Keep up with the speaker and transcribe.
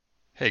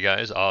Hey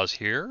guys, Oz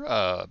here.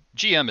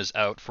 GM is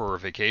out for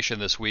vacation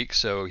this week,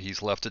 so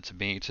he's left it to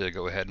me to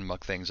go ahead and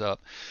muck things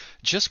up.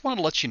 Just want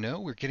to let you know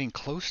we're getting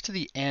close to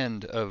the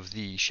end of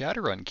the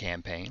Shadowrun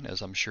campaign,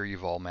 as I'm sure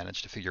you've all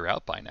managed to figure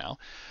out by now.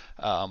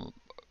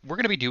 We're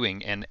going to be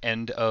doing an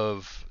end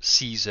of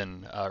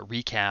season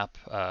recap,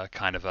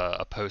 kind of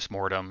a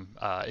post-mortem.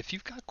 If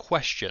you've got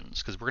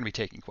questions, because we're going to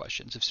be taking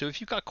questions, if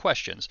you've got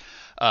questions,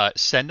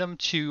 send them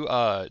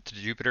to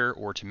Jupiter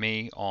or to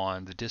me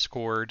on the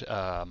Discord.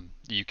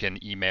 You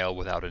can email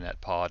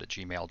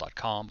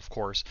withoutanetpod@gmail.com, of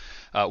course.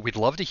 We'd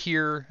love to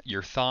hear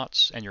your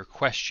thoughts and your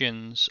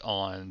questions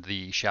on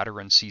the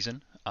Shadowrun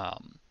season.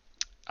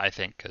 I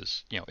think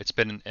because it's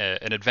been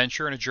an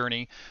adventure and a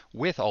journey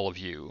with all of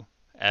you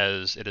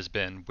as it has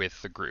been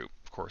with the group.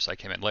 Of course, I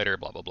came in later,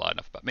 blah, blah, blah,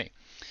 enough about me.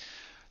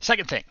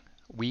 Second thing,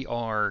 we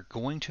are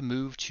going to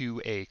move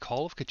to a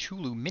Call of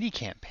Cthulhu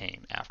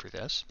mini-campaign after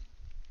this,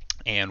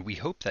 and we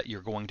hope that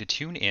you're going to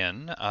tune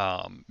in.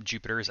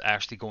 Jupiter is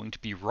actually going to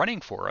be running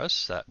for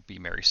us. That would be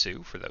Mary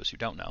Sue, for those who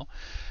don't know.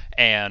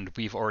 And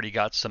we've already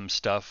got some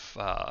stuff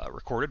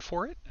recorded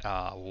for it.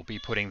 We'll be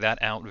putting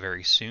that out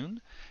very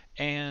soon.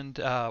 And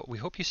we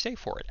hope you stay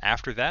for it.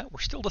 After that, we're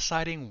still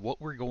deciding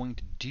what we're going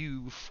to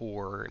do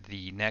for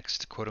the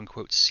next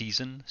quote-unquote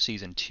season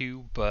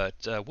 2, but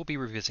we'll be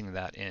revisiting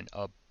that in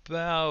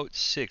about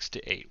 6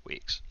 to 8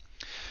 weeks.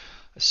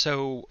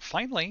 So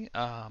finally,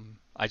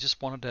 I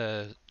just wanted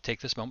to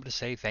take this moment to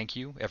say thank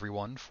you,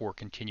 everyone, for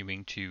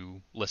continuing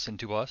to listen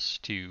to us,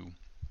 to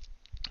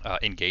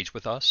engage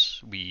with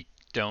us.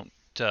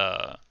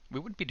 We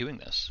wouldn't be doing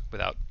this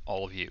without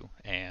all of you,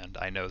 and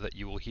I know that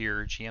you will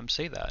hear GM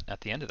say that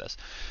at the end of this.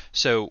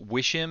 So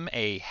wish him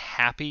a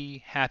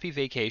happy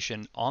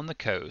vacation on the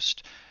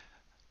coast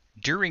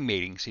during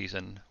mating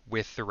season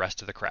with the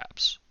rest of the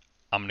crabs.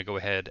 I'm going to go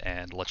ahead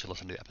and let you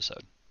listen to the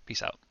episode.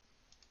 Peace out.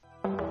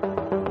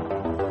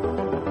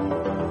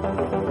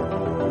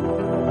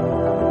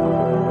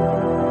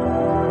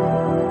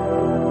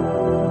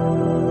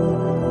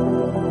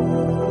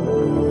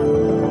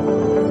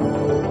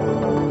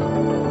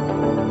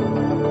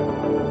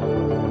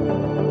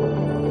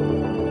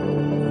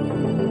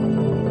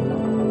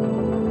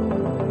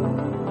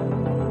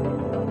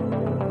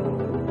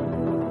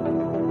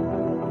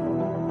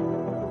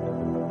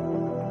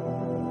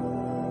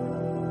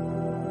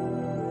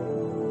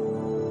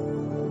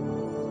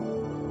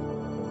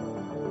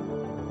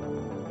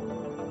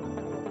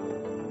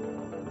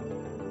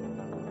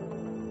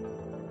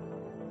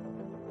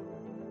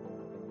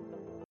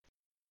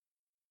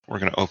 We're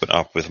going to open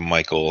up with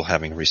Michael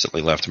having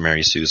recently left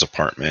Mary Sue's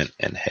apartment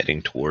and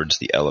heading towards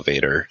the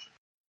elevator.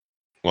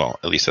 Well,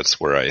 at least that's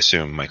where I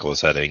assume Michael is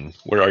heading.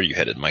 Where are you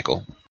headed,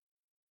 Michael?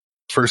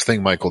 First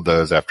thing Michael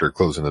does after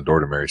closing the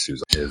door to Mary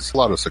Sue's is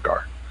pull out a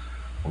cigar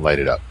and light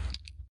it up.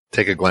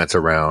 Take a glance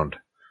around,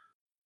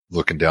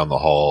 looking down the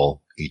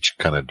hall, each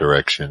kind of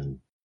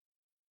direction.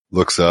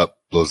 Looks up,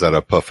 blows out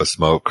a puff of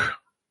smoke,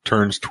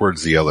 turns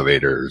towards the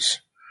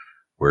elevators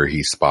where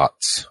he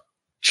spots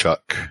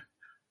Chuck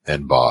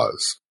and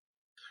Boz.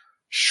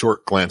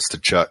 Short glance to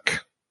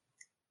Chuck,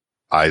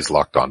 eyes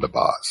locked onto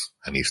Boz,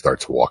 and he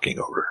starts walking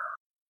over.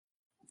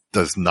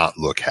 Does not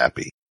look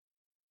happy.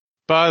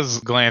 Boz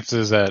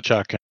glances at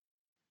Chuck and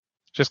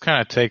just kind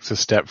of takes a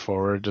step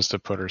forward just to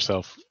put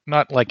herself,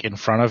 not like in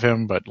front of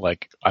him, but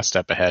like a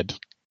step ahead.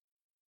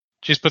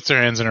 She just puts her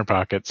hands in her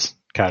pockets,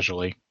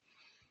 casually.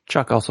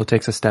 Chuck also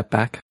takes a step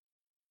back.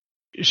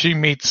 She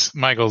meets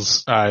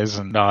Michael's eyes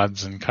and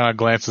nods and kind of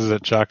glances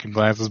at Chuck and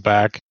glances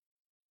back.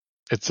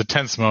 It's a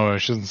tense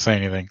moment. She doesn't say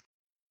anything.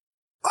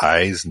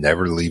 Eyes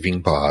never leaving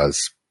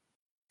Boz.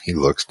 He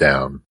looks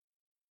down.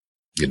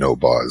 You know,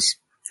 Boz,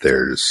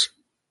 there's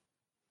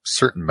a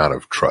certain amount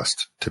of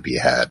trust to be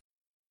had.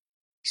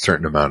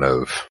 Certain amount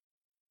of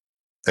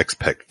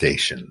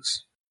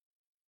expectations.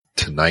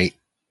 Tonight,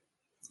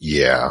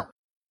 yeah,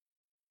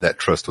 that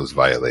trust was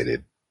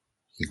violated.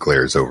 He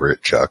glares over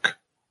at Chuck.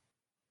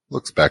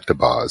 Looks back to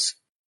Boz.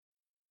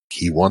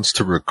 He wants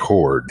to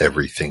record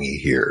everything he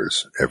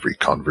hears, every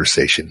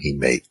conversation he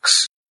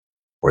makes,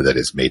 or that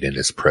is made in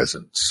his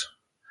presence.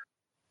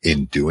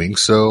 In doing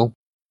so,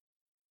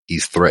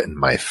 he's threatened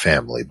my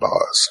family,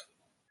 Boz.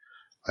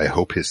 I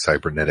hope his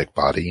cybernetic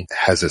body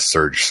has a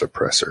surge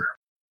suppressor.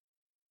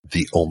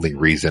 The only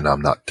reason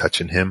I'm not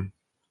touching him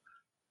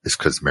is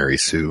because Mary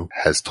Sue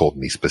has told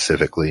me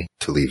specifically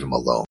to leave him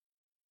alone.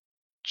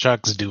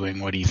 Chuck's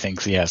doing what he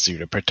thinks he has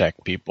to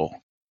protect people.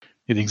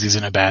 He thinks he's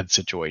in a bad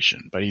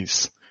situation, but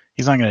he's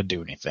not going to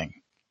do anything.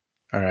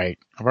 All right,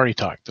 I've already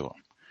talked to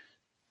him.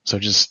 So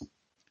just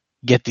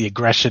get the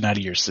aggression out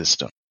of your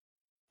system.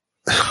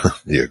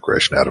 The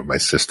aggression out of my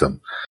system.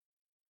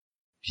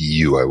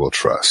 You I will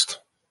trust,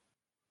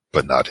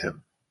 but not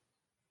him.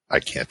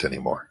 I can't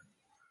anymore.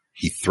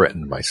 He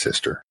threatened my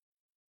sister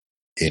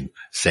in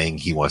saying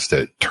he wants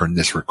to turn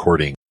this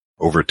recording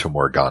over to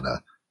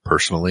Morgana.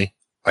 Personally,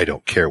 I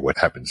don't care what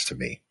happens to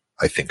me.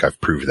 I think I've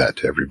proved that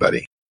to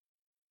everybody.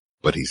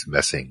 But he's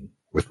messing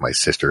with my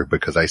sister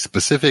because I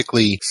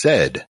specifically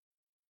said,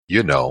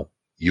 you know,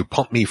 you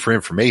pumped me for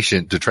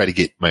information to try to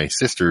get my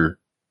sister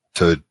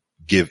to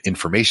give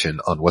information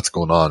on what's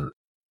going on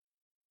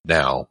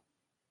now,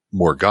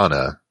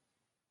 Morgana,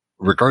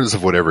 regardless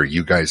of whatever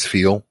you guys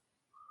feel,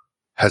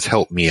 has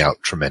helped me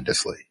out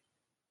tremendously.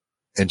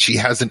 And she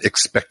hasn't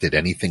expected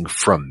anything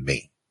from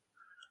me.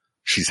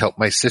 She's helped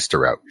my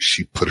sister out.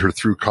 She put her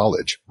through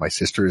college. My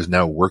sister is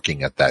now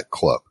working at that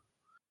club.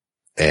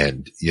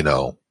 And,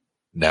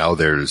 now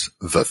there's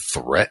the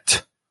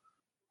threat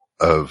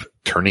of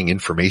turning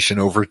information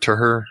over to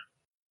her.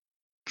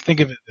 Think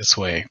of it this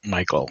way,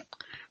 Michael.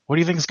 What do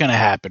you think is going to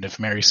happen if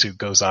Mary Sue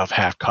goes off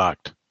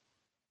half-cocked?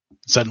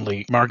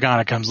 Suddenly,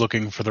 Morgana comes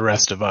looking for the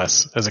rest of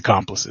us as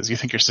accomplices. You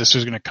think your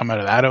sister's going to come out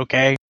of that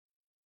okay?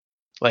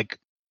 Like,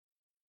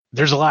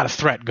 there's a lot of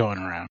threat going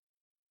around.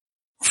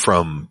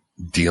 From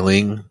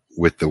dealing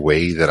with the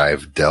way that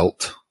I've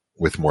dealt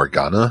with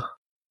Morgana,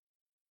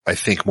 I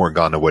think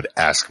Morgana would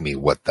ask me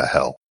what the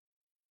hell.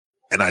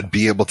 And I'd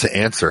be able to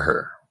answer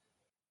her.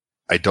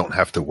 I don't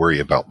have to worry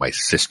about my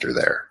sister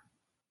there.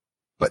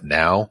 But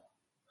now,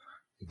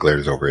 he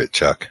glares over at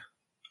Chuck,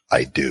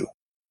 I do.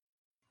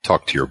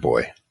 Talk to your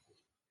boy.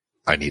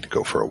 I need to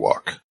go for a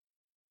walk.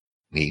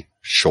 And he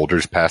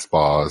shoulders past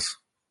Boz,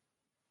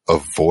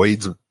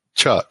 avoids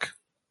Chuck,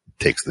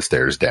 takes the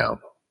stairs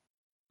down.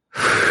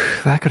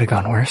 That could have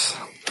gone worse.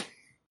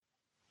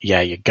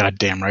 Yeah, you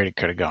goddamn right it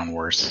could have gone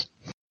worse.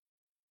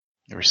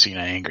 You ever seen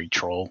an angry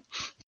troll?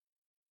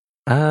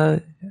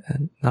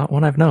 Not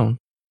one I've known.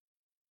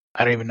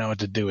 I don't even know what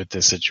to do with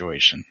this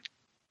situation.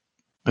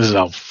 This is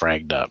all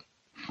fragged up.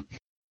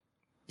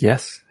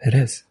 Yes, it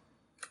is.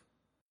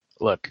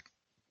 Look,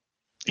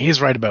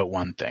 he's right about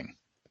one thing.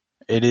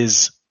 It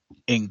is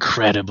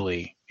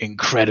incredibly,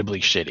 incredibly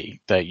shitty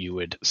that you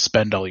would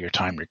spend all your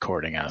time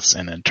recording us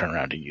and then turn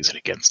around and use it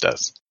against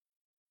us.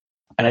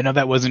 And I know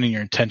that wasn't in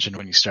your intention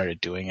when you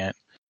started doing it,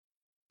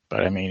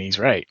 but I mean, he's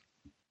right.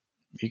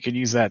 You could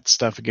use that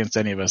stuff against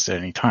any of us at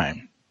any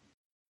time.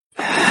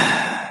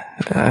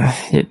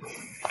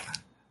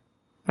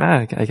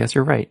 I guess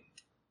you're right.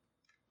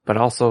 But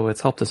also,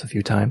 it's helped us a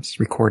few times,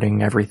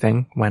 recording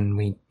everything when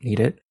we need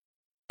it.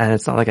 And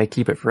it's not like I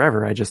keep it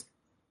forever. I just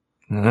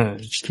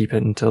keep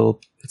it until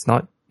it's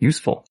not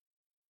useful.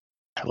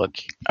 Look,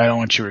 I don't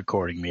want you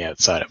recording me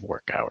outside of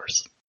work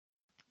hours.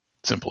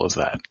 Simple as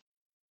that.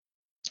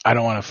 I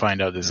don't want to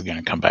find out this is going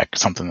to come back.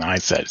 Something that I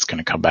said is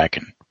going to come back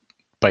and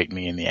bite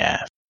me in the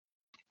ass.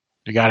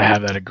 You got to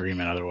have that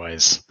agreement,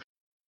 otherwise.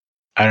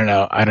 I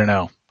don't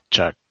know,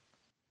 Chuck.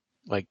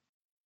 Like,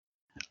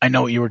 I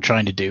know what you were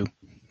trying to do.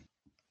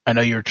 I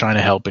know you were trying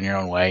to help in your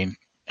own way.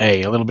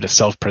 Hey, a little bit of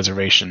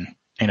self-preservation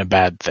ain't a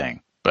bad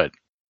thing, but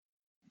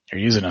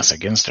you're using us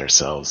against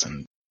ourselves,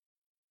 and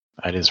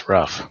that is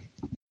rough.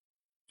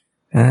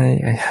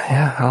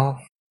 Yeah,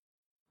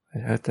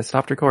 I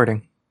stopped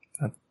recording.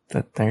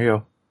 There you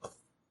go.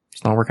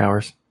 It's not work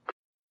hours.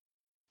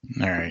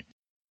 All right.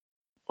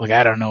 Look,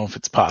 I don't know if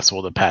it's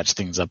possible to patch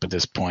things up at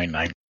this point.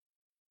 I'm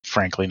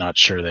frankly not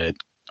sure that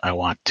I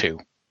want to.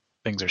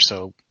 Things are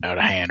so out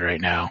of hand right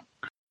now.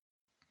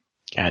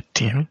 God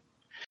damn it.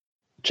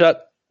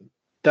 Chuck,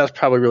 that was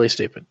probably really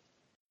stupid.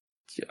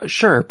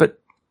 Sure, but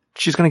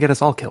she's gonna get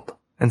us all killed.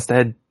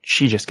 Instead,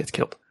 she just gets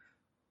killed.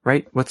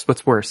 Right?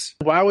 What's worse?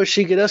 Why would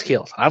she get us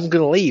killed? I'm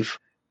gonna leave.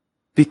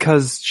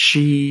 Because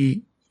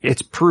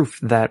it's proof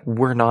that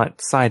we're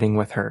not siding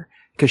with her.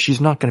 Because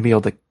she's not gonna be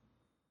able to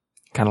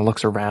kind of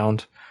looks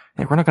around.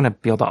 And we're not gonna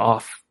be able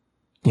to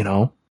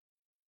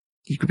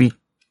you could be,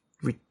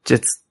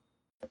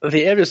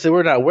 the evidence that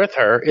we're not with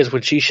her is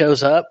when she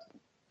shows up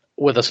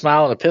with a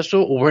smile and a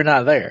pistol, we're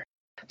not there.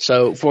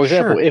 So, for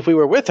example, Sure, if we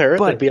were with her,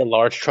 but there'd be a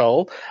large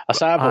troll, a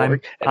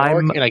cyborg, an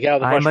orc, and a guy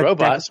with a bunch of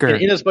robots. Decker.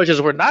 And in as much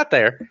as we're not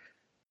there,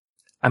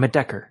 I'm a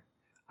Decker.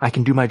 I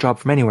can do my job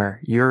from anywhere.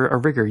 You're a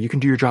rigger. You can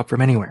do your job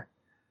from anywhere.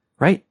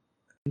 Right?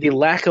 the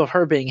lack of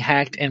her being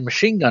hacked and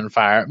machine gun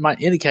fire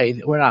might indicate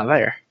that we're not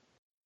there.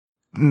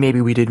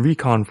 Maybe we did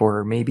recon for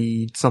her.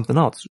 Maybe something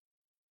else.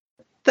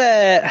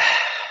 That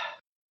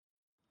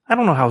I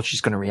don't know how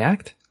she's going to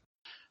react.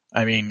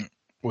 I mean,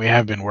 we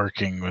have been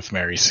working with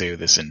Mary Sue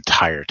this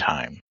entire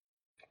time.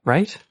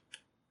 Right?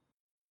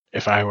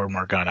 If I were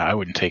Morgana, I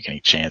wouldn't take any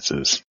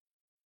chances.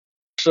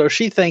 So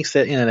she thinks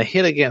that in a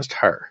hit against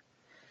her,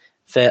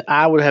 that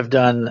I would have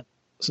done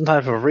some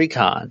type of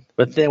recon,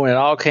 but then when it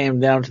all came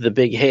down to the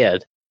big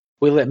head,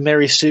 we let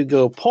Mary Sue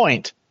go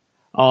point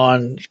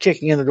on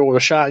kicking in the door with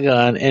a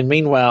shotgun, and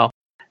meanwhile,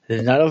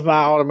 none of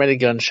my automated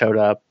guns showed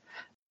up.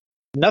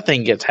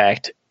 Nothing gets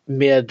hacked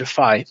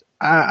mid-fight.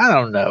 I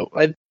don't know.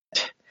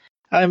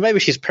 I mean, maybe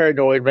she's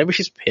paranoid. Maybe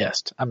she's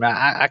pissed. I mean,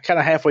 I kind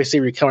of halfway see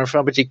where you're coming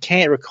from, but you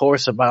can't record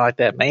somebody like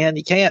that, man.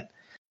 You can't.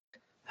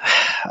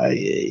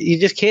 You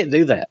just can't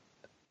do that.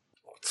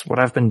 It's what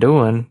I've been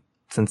doing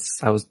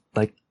since I was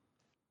like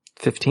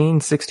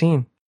 15,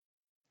 16.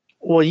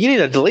 Well, you need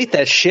to delete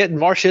that shit and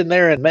march in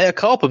there and mea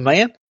culpa,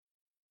 man.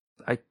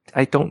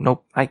 I don't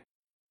know.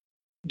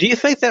 Do you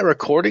think that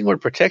recording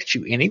would protect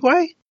you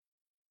anyway?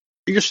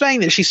 You're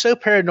saying that she's so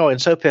paranoid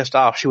and so pissed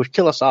off she would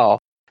kill us all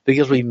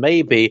because we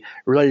may be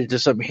related to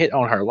some hit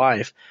on her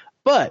life,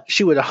 but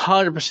she would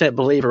 100%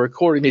 believe a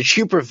recording that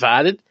you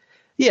provided.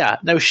 Yeah,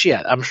 no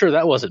shit. I'm sure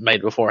that wasn't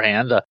made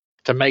beforehand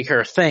to make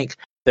her think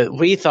that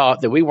we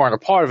thought that we weren't a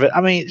part of it.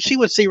 I mean, she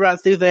would see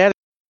right through that.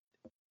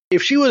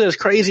 If she was as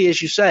crazy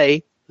as you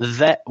say,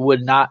 that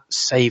would not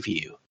save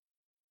you.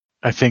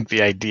 I think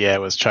the idea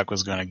was Chuck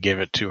was going to give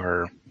it to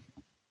her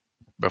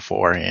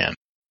beforehand.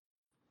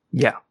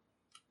 Yeah.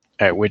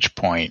 At which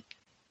point,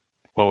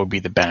 what would be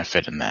the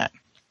benefit in that?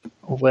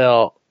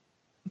 Well,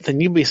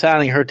 then you'd be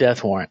signing her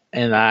death warrant,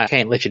 and I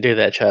can't let you do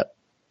that, Chuck.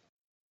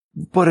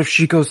 But if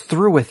she goes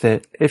through with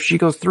it,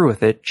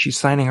 she's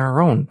signing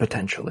her own,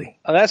 potentially.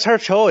 Oh, that's her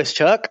choice,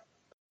 Chuck.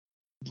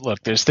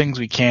 Look, there's things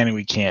we can and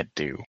we can't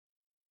do.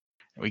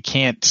 We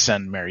can't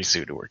send Mary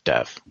Sue to her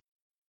death.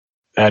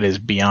 That is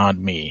beyond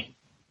me.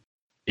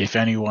 If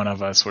any one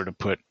of us were to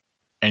put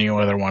any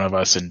other one of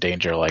us in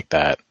danger like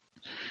that,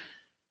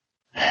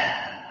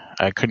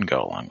 I couldn't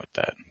go along with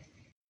that.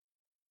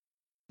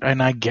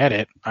 And I get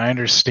it. I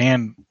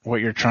understand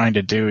what you're trying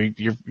to do.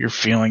 Your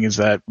feeling is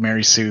that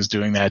Mary Sue's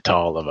doing that to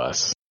all of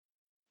us.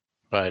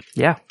 But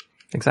yeah,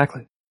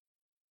 exactly.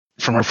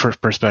 From her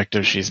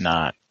perspective, she's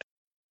not.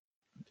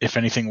 If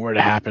anything were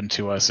to happen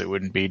to us, it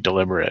wouldn't be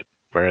deliberate.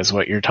 Whereas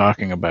what you're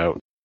talking about,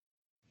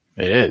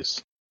 it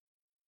is.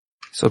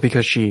 So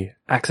because she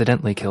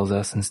accidentally kills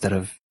us instead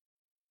of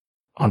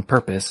on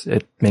purpose,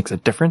 it makes a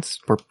difference?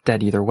 We're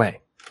dead either way.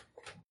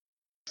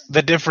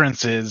 The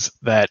difference is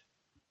that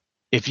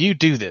if you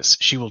do this,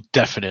 she will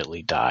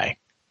definitely die.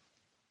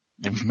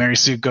 If Mary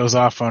Sue goes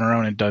off on her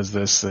own and does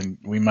this, then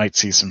we might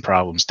see some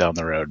problems down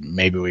the road.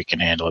 Maybe we can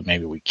handle it,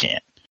 maybe we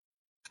can't.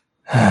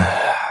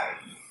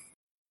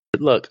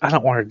 Look, I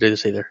don't want her to do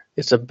this either.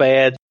 It's a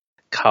bad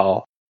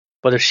call.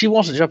 But if she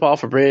wants to jump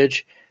off a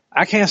bridge,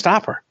 I can't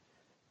stop her.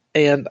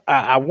 And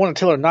I want to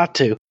tell her not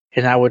to,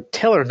 and I would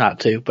tell her not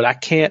to, but I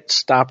can't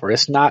stop her.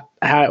 It's not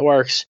how it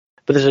works.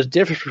 But there's a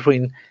difference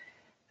between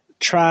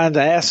trying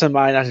to ask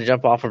somebody not to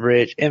jump off a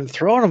bridge and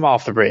throwing them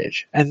off the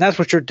bridge. And that's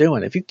what you're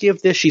doing. If you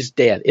give this, she's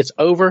dead. It's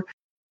over.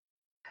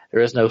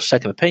 There is no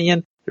second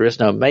opinion. There is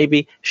no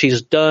maybe.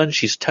 She's done.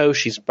 She's toast.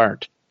 She's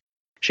burnt.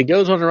 She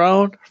goes on her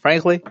own,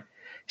 frankly,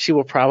 she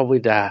will probably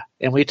die.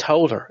 And we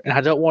told her, and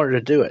I don't want her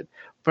to do it.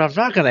 But I'm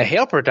not going to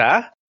help her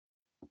die.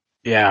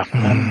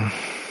 Yeah.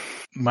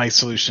 My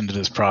solution to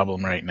this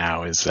problem right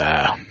now is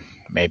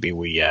maybe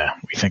we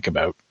think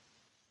about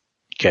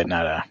getting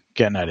out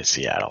of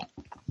Seattle.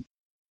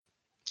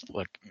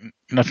 Look,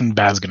 nothing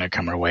bad's going to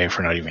come our way if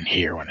we're not even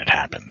here when it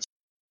happens.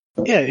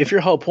 Yeah, if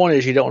your whole point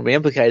is you don't want to be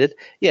implicated,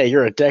 yeah,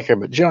 you're a Decker,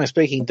 but generally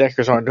speaking,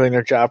 Deckers aren't doing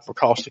their job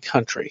across the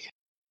country.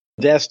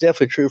 That's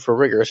definitely true for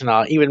riggers,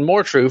 and even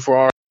more true for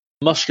our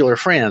muscular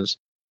friends.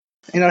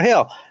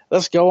 Hell,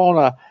 let's go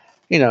on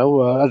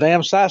a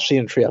damn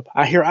sightseeing trip.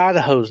 I hear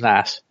Idaho's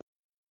nice.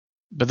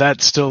 But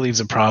that still leaves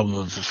a problem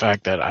of the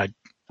fact that I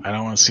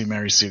don't want to see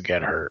Mary Sue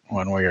get hurt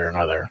one way or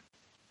another.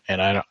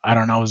 And I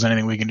don't know if there's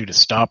anything we can do to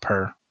stop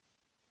her,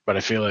 but I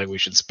feel like we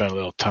should spend a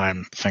little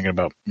time thinking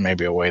about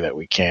maybe a way that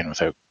we can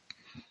without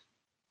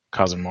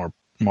causing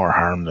more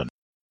harm than.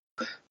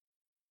 So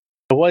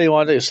what do you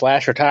want to do,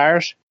 slash her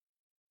tires?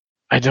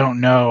 I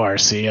don't know,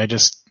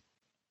 RC.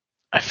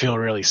 I feel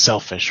really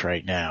selfish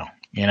right now.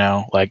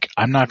 Like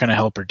I'm not going to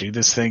help her do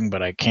this thing,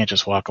 but I can't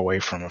just walk away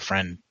from a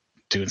friend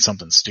doing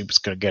something stupid's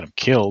going to get him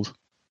killed.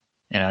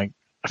 I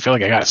feel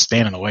like I got to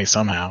stand in the way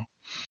somehow.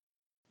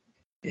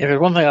 If there's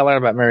one thing I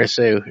learned about Mary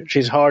Sue,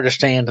 she's hard to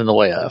stand in the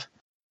way of.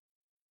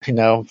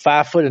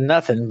 5 foot and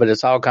nothing, but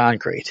it's all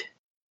concrete.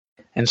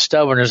 And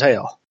stubborn as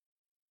hell.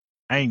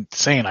 I ain't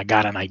saying I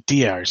got an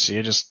idea, RC.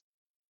 I just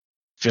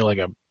feel like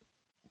a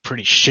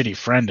pretty shitty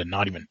friend and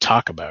not even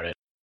talk about it.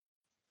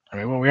 I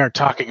mean, what we are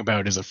talking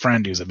about is a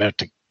friend who's about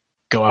to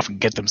go off and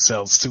get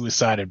themselves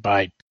suicided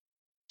by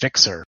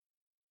Fixer.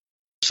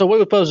 So what are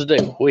we supposed to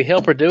do? We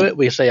help her do it?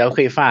 We say,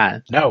 okay,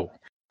 fine. No.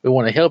 We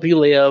want to help you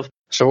live,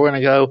 so we're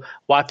going to go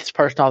wipe this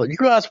person off. You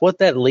realize what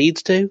that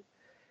leads to?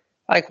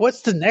 Like,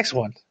 what's the next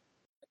one?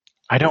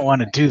 I don't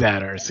want to do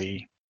that,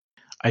 RC.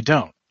 I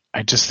don't.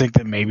 I just think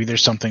that maybe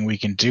there's something we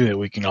can do that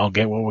we can all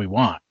get what we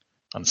want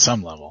on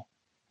some level.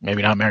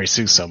 Maybe not Mary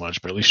Sue so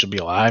much, but at least she'll be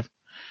alive.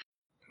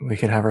 We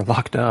could have her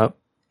locked up.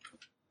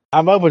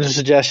 I'm open to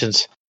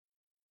suggestions.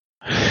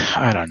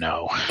 I don't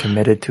know.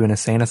 Committed to an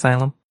insane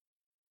asylum?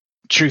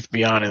 Truth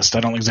be honest, I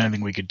don't think there's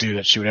anything we could do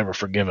that she would ever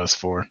forgive us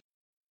for.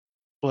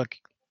 Look,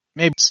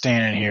 maybe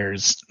standing here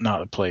is not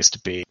the place to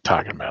be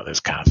talking about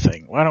this kind of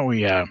thing. Why don't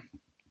we,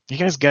 you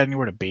guys got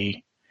anywhere to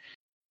be?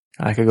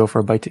 I could go for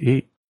a bite to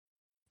eat.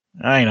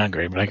 I ain't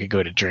hungry, but I could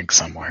go to drink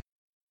somewhere.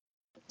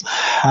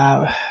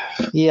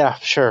 Yeah,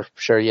 sure,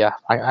 yeah,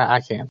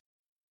 I can.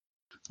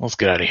 Let's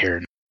get out of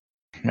here.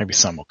 Maybe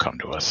some will come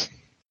to us.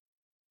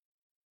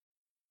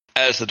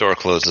 As the door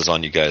closes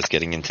on you guys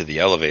getting into the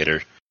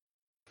elevator,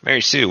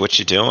 Mary Sue, what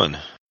you doing?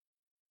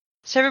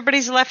 So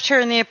everybody's left her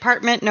in the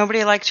apartment.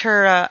 Nobody liked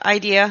her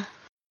idea.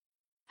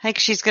 I think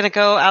she's going to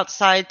go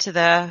outside to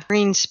the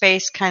green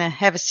space, kind of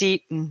have a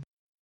seat and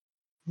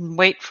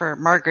wait for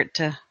Margaret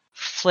to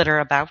flitter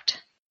about.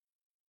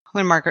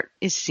 When Margaret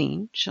is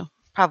seen, she'll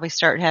probably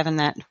start having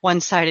that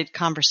one-sided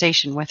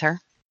conversation with her.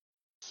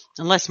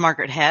 Unless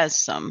Margaret has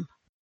some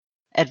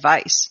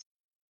advice.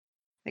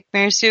 Like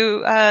Mary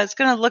Sue is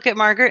going to look at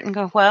Margaret and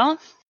go, well,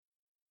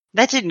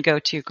 that didn't go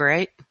too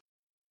great.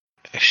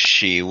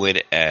 She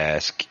would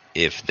ask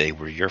if they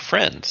were your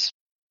friends.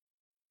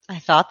 I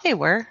thought they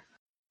were,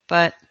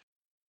 but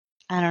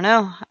I don't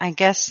know. I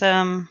guess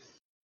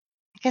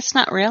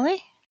not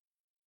really.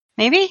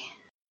 Maybe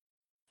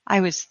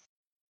I was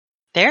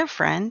their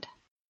friend.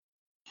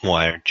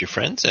 Why aren't you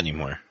friends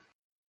anymore?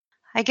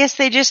 I guess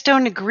they just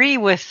don't agree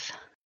with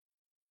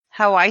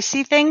how I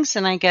see things,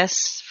 and I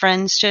guess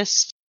friends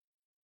just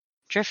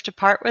drift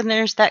apart when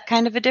there's that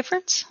kind of a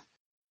difference.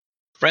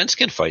 Friends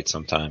can fight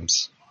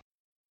sometimes.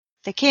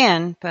 They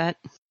can, but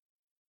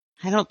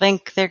I don't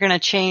think they're going to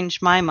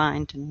change my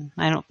mind, and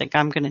I don't think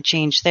I'm going to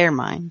change their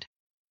mind.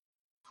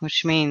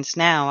 Which means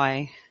now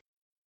I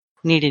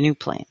need a new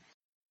plan.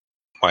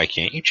 Why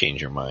can't you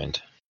change your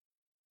mind?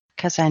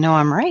 Because I know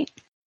I'm right.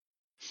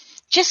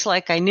 Just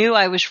like I knew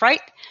I was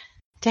right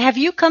to have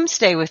you come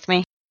stay with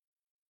me.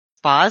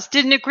 Boz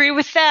didn't agree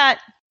with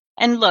that.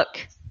 And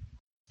look,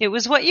 it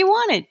was what you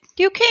wanted.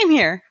 You came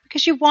here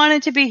because you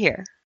wanted to be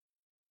here.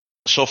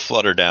 She'll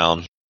flutter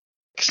down,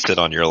 sit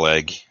on your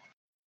leg.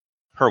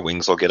 Her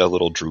wings will get a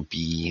little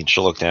droopy, and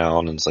she'll look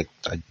down and it's like,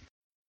 I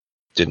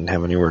didn't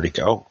have anywhere to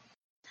go.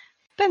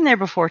 Been there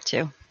before,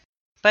 too.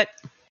 But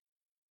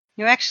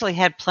you actually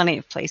had plenty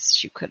of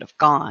places you could have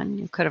gone.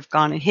 You could have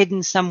gone and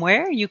hidden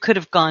somewhere. You could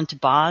have gone to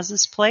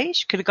Boz's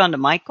place. You could have gone to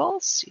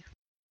Michael's.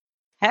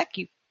 Heck,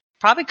 you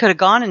probably could have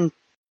gone and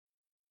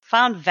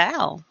found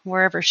Val,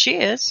 wherever she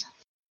is.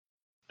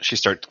 She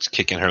starts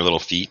kicking her little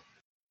feet.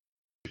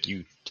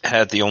 You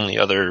had the only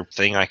other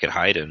thing I could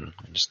hide in.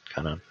 I just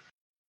kind of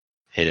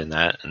hid in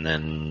that, and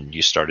then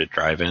you started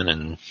driving,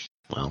 and,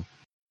 well...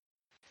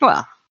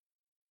 Well,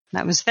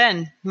 that was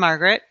then,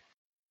 Margaret.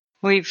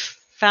 We've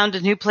found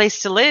a new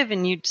place to live,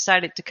 and you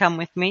decided to come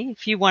with me.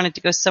 If you wanted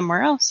to go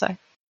somewhere else, I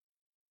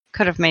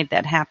could have made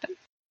that happen.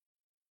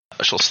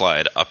 She'll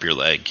slide up your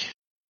leg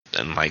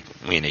and, like,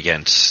 lean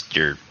against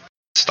your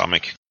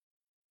stomach.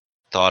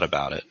 Thought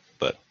about it,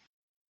 but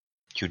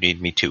you need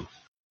me too.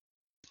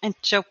 And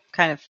she'll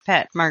kind of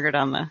pat Margaret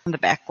on the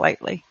back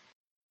lightly.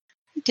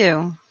 I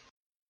do.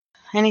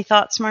 Any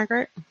thoughts,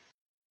 Margaret?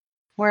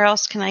 Where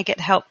else can I get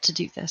help to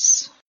do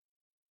this?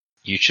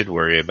 You should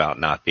worry about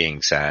not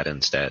being sad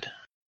instead.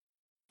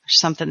 There's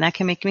something that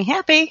can make me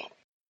happy.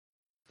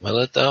 Will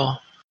it, though?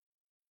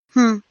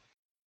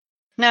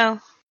 No.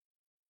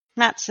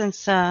 Not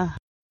since that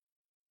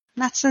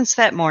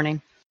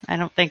morning. I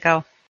don't think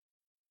I'll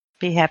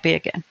be happy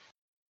again.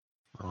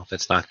 Well, if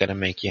it's not going to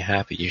make you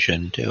happy, you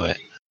shouldn't do it.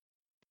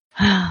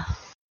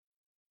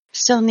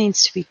 Still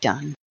needs to be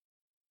done.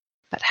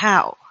 But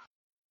how?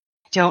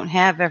 I don't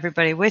have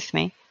everybody with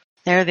me.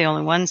 They're the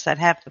only ones that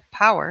have the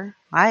power.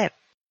 I have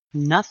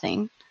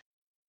nothing.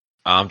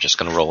 I'm just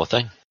going to roll a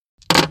thing.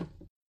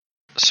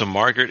 So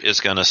Margaret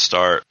is going to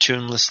start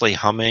tunelessly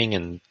humming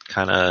and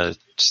kind of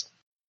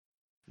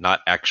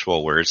not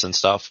actual words and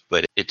stuff,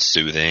 but it's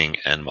soothing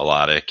and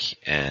melodic,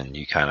 and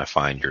you kind of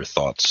find your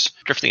thoughts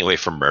drifting away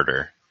from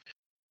murder.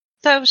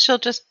 So she'll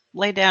just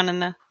lay down in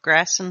the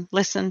grass and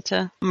listen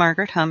to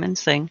Margaret hum and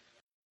sing.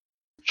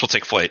 She'll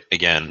take flight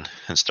again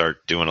and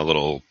start doing a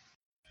little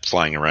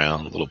flying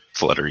around, a little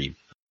fluttery,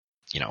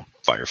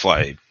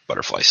 firefly,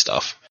 butterfly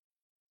stuff.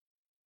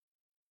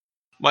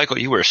 Michael,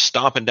 you were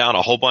stomping down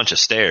a whole bunch of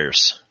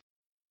stairs.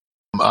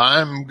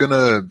 I'm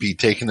gonna be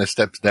taking the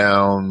steps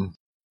down,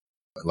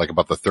 like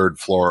about the third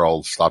floor.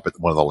 I'll stop at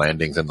one of the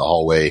landings in the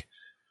hallway,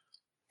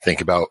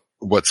 think about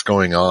what's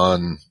going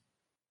on.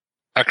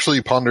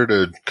 Actually ponder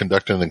to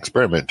conduct an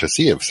experiment to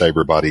see if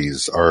cyber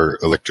bodies are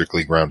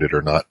electrically grounded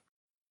or not.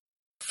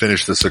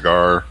 Finish the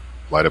cigar,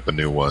 light up a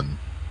new one,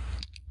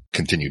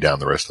 continue down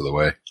the rest of the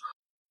way.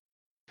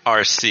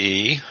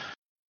 RC,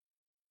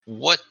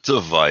 what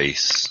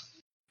device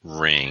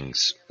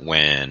rings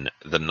when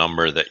the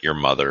number that your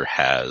mother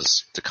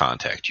has to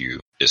contact you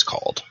is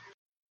called?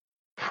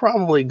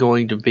 Probably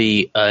going to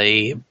be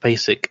a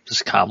basic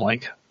just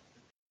comlink.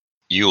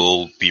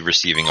 You'll be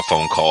receiving a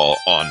phone call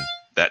on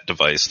that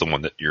device, the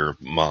one that your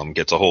mom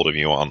gets a hold of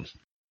you on.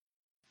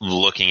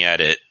 Looking at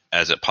it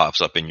as it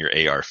pops up in your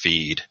AR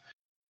feed,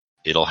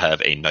 it'll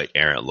have a Knight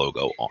Errant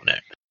logo on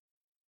it.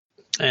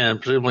 And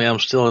presumably I'm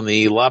still in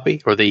the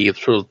lobby, or the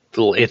sort of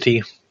little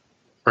ante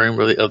room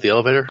of the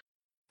elevator.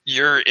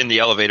 You're in the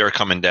elevator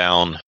coming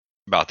down,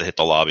 about to hit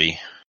the lobby.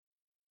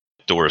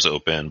 Doors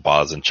open,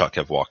 Boz and Chuck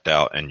have walked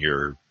out, and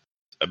you're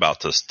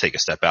about to take a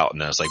step out,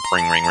 and then it's like,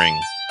 ring, ring, ring.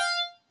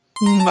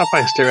 I'll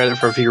probably stare at it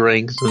for a few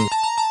rings, and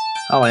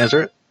I'll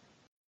answer it.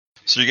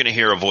 So you're going to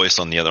hear a voice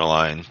on the other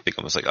line.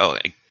 It's like, oh,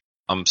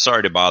 I'm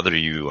sorry to bother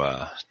you,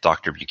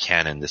 Dr.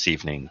 Buchanan, this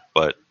evening,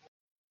 but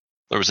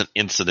there was an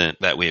incident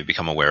that we have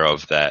become aware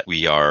of that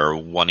we are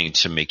wanting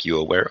to make you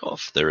aware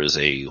of. There is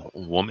a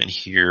woman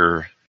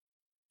here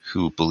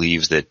who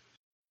believes that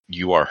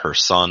you are her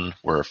son.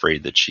 We're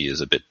afraid that she is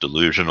a bit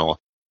delusional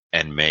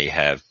and may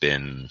have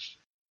been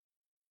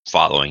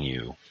following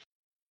you.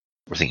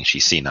 We're thinking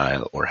she's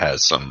senile or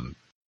has some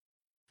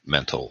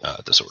mental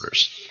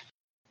disorders.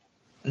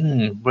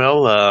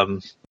 Well,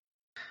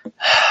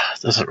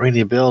 Doesn't ring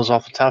any bells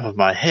off the top of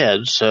my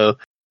head. So,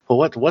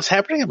 well, what's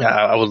happening? I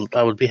mean,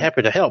 I would be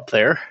happy to help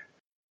there.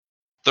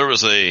 There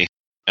was an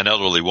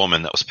elderly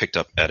woman that was picked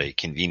up at a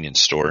convenience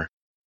store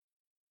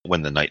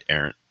when the knight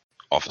errant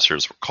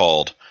officers were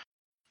called,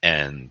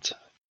 and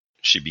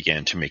she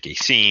began to make a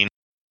scene.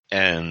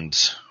 And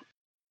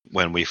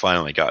when we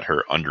finally got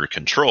her under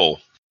control,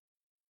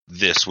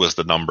 this was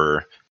the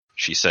number.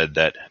 She said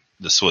that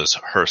this was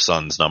her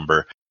son's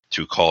number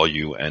to call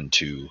you and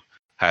to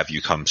have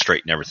you come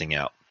straighten everything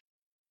out.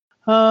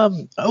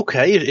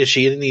 Okay. Is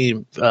she in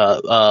any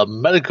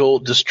medical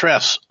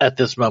distress at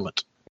this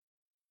moment?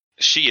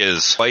 She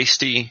is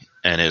feisty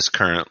and is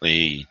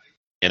currently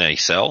in a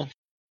cell,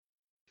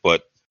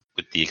 but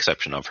with the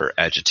exception of her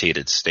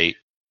agitated state,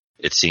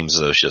 it seems as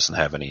though she doesn't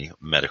have any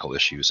medical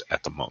issues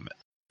at the moment.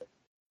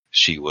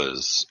 She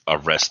was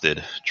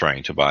arrested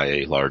trying to buy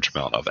a large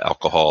amount of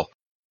alcohol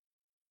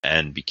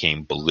and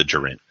became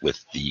belligerent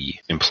with the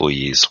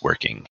employees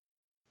working.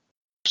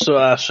 So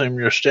I assume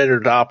your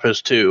standard op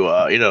is to,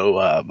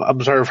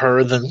 observe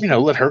her, then,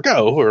 let her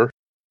go, or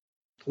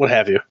what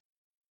have you.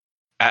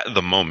 At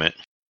the moment,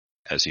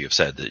 as you have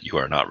said that you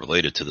are not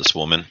related to this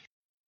woman,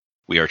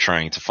 we are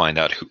trying to find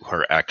out who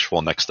her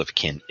actual next of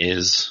kin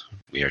is.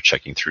 We are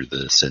checking through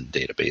the SIN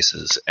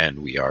databases,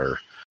 and we are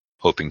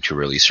hoping to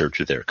release her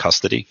to their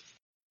custody.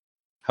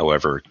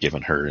 However,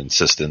 given her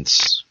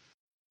insistence,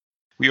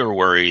 we are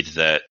worried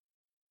that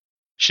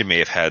she may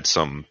have had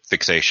some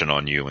fixation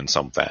on you in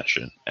some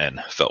fashion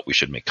and felt we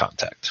should make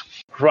contact.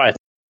 Right.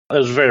 That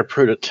was very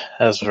prudent.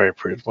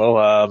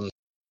 Well,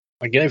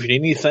 again, if you need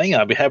anything,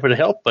 I'd be happy to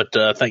help, but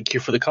thank you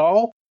for the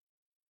call.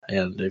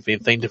 And if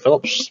anything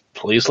develops,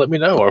 please let me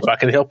know, or if I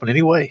can help in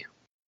any way.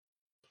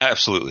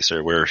 Absolutely,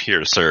 sir. We're here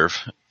to serve,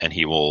 and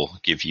he will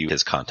give you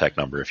his contact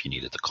number if you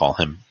needed to call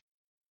him.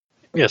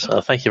 Yes,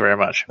 thank you very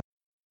much.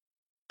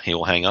 He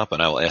will hang up,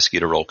 and I will ask you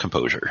to roll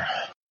composure.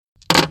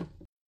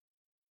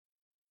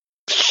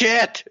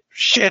 Shit.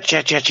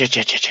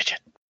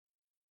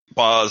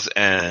 Boz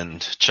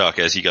and Chuck,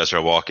 as you guys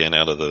are walking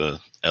out of the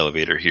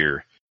elevator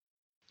here,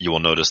 you will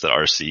notice that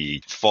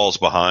RC falls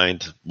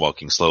behind,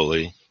 walking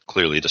slowly,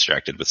 clearly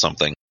distracted with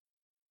something.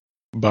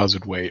 Boz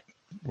would wait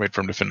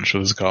for him to finish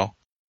with his call.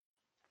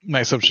 My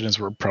assumption is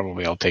we're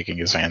probably all taking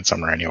his van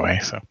somewhere anyway,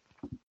 so.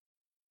 So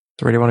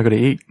where do you want to go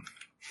to eat?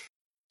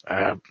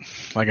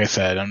 Like I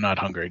said, I'm not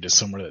hungry, just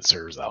somewhere that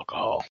serves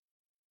alcohol.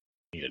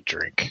 I need a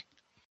drink.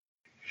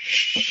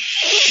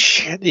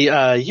 Shit.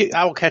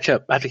 I will catch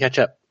up. I have to catch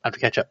up.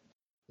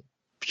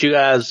 But you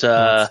guys,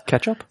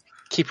 catch up?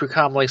 keep your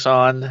comm links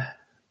on. I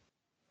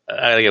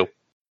gotta go.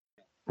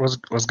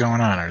 What's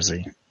going on,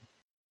 RZ?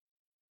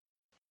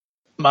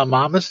 My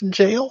mom is in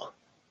jail,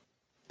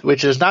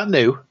 which is not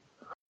new,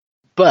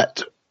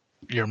 but...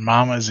 Your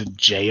mama's in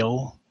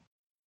jail?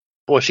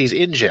 Well, she's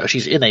in jail.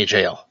 She's in a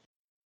jail.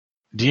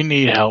 Do you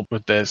need help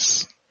with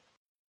this?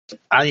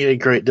 I need a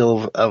great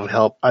deal of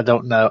help. I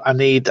don't know. I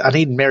need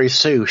Mary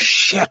Sue.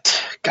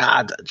 Shit.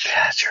 God.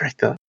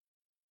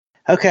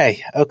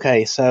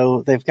 Okay.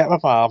 So they've got my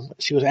mom.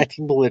 She was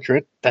acting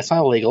belligerent. That's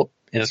not illegal.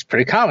 And it's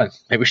pretty common.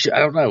 I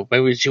don't know.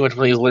 Maybe she went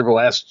to these liberal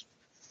ass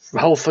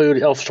Whole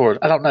Food elf stores.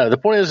 I don't know. The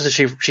point is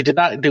that she did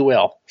not do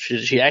well.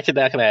 She acted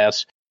like an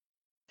ass.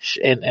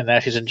 And now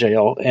she's in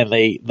jail. And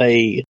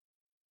they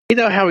you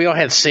know how we all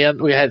had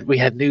sin? We had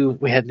new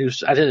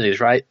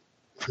identities, right?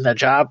 From that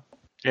job?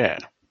 Yeah.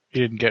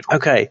 You didn't get...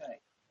 Okay.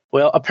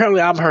 Well,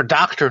 apparently I'm her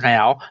doctor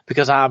now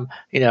because I'm,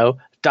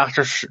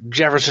 Dr.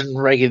 Jefferson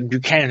Reagan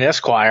Buchanan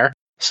Esquire.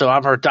 So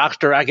I'm her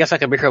doctor. I guess I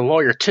can be her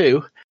lawyer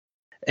too.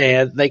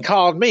 And they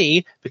called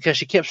me because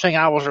she kept saying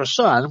I was her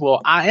son.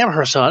 Well, I am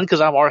her son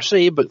because I'm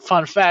RC, but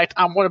fun fact,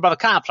 I'm wanted by the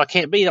cops. I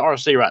can't be an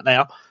RC right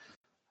now.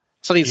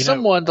 So I need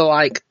someone to,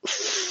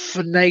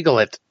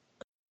 finagle it.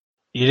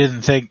 You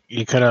didn't think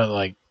you could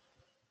have,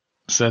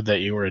 said that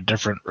you were a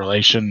different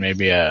relation,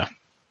 maybe a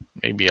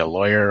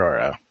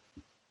lawyer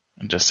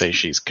and just say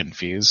she's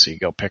confused so you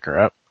go pick her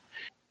up?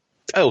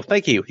 Oh,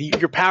 thank you.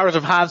 Your powers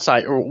of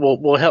hindsight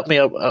will help me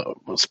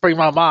spring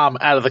my mom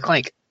out of the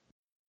clink.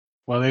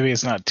 Well, maybe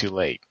it's not too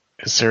late.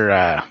 Is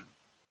there,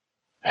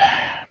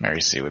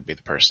 Mary Sue would be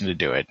the person to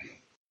do it.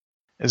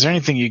 Is there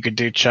anything you could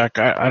do, Chuck?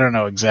 I don't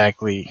know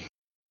exactly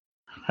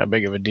how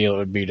big of a deal it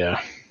would be to,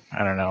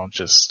 I don't know,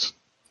 just...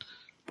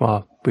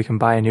 Well, we can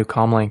buy a new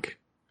comlink.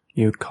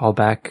 You call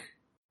back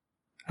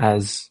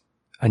as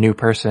a new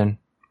person.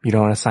 You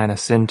don't assign a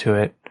SIN to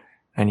it,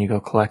 and you go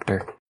collect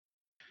her.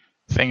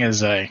 Thing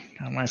is,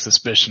 my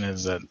suspicion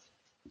is that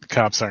the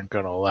cops aren't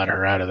going to let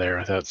her out of there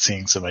without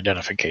seeing some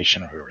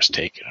identification of whoever's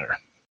taking her. At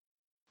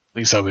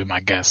least that'll be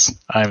my guess.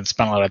 I haven't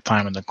spent a lot of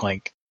time in the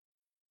clink.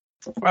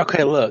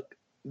 Okay, look.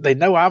 They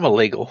know I'm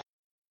illegal.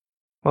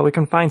 Well, we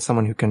can find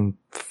someone who can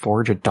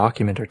forge a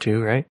document or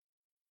two, right?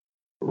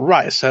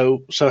 Right,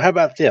 so how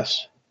about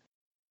this?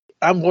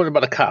 I'm worried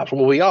about the cops.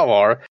 Well, we all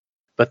are,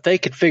 but they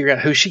could figure out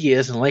who she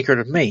is and link her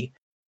to me.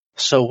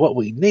 So what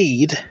we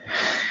need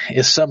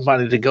is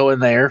somebody to go in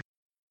there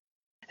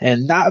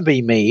and not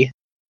be me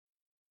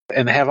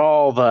and have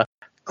all the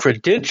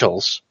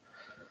credentials.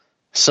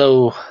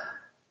 So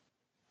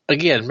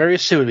again, Mary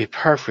Sue would be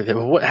perfect.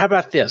 But how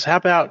about this? How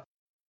about,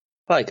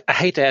 like, I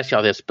hate to ask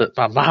y'all this, but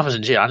my mom is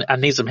in jail. I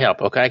need some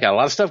help, okay? I got a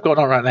lot of stuff going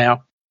on right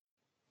now.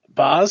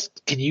 Boz,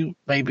 can you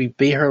maybe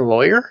be her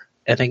lawyer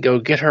and then go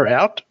get her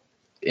out?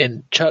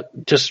 And Chuck,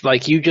 just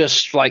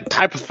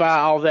typify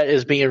all that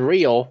as being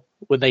real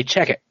when they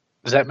check it.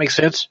 Does that make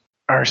sense?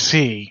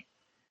 RC,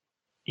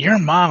 your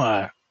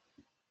mama,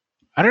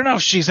 I don't know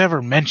if she's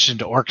ever mentioned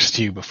orcs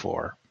to you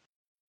before.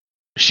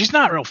 She's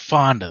not real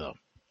fond of them.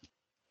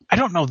 I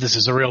don't know if this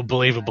is a real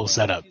believable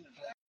setup.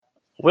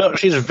 Well,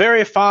 she's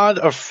very fond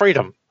of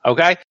freedom,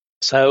 okay?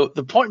 So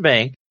the point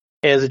being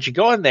is that you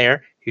go in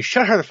there, you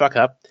shut her the fuck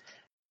up,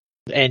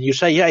 and you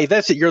say, "Yeah,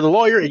 that's it. You're the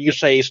lawyer," and you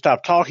say,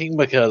 "Stop talking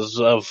because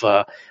of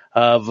the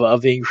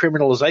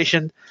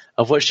criminalization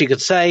of what she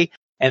could say,"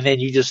 and then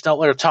you just don't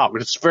let her talk.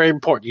 It's very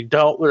important. You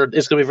don't let her.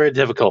 It's going to be very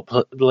difficult.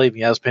 Believe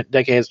me, I spent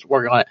decades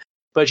working on it.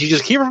 But you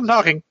just keep her from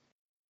talking,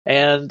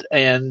 and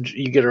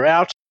you get her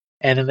out,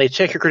 and then they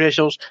check your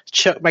credentials.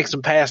 Chuck makes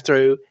them pass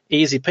through,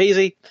 easy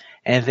peasy,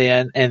 and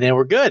then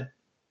we're good.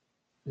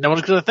 No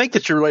one's going to think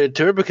that you're related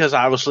to her because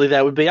obviously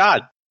that would be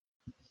odd.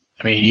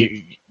 I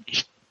mean,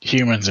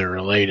 humans are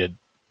related.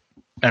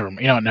 Never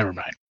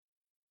mind.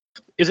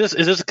 Is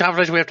this a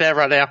conversation we have to have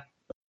right now?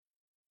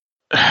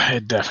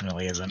 It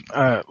definitely isn't.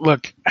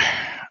 Look,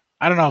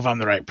 I don't know if I'm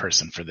the right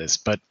person for this,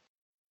 but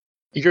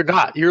you're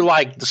not. You're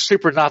like the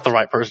super not the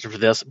right person for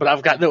this. But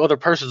I've got no other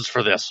persons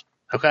for this.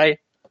 Okay,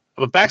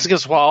 my back's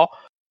against the wall.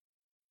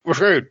 We're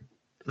screwed.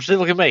 Just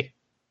look at me.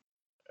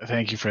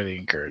 Thank you for the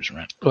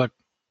encouragement. Look,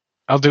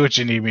 I'll do what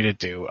you need me to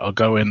do. I'll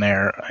go in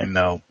there. I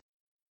know.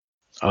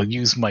 I'll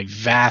use my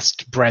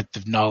vast breadth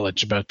of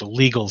knowledge about the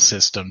legal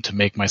system to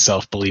make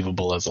myself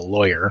believable as a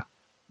lawyer.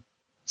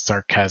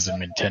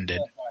 Sarcasm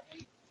intended.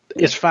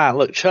 It's fine.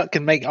 Look, Chuck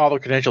can make all the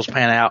credentials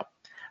pan out.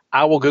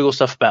 I will Google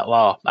stuff about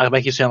law. I can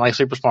make you sound like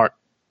super smart.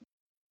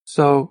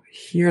 So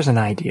here's an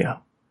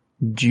idea.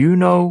 Do you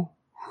know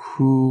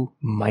who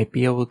might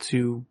be able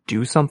to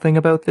do something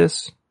about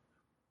this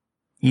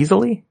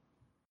easily?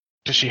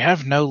 Does she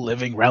have no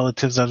living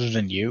relatives other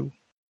than you?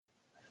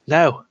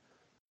 No.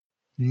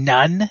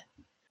 None?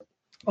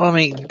 Well, I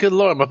mean, good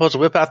Lord, am I supposed to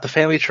whip out the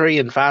family tree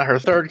and find her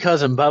third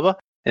cousin Bubba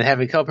and have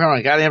him come here on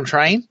a goddamn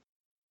train?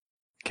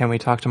 Can we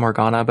talk to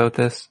Morgana about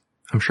this?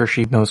 I'm sure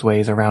she knows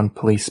ways around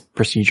police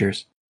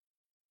procedures.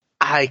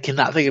 I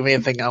cannot think of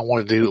anything I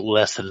want to do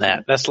less than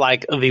that. That's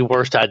like the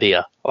worst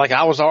idea. Like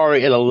I was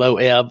already at a low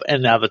ebb,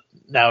 and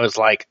now it's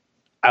like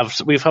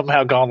we've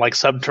somehow gone like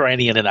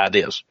subterranean in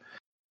ideas.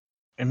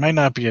 It might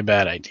not be a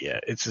bad idea.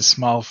 It's a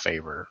small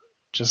favor.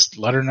 Just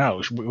let her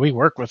know. We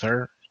work with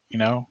her, you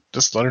know.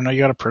 Just let her know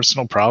you got a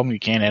personal problem you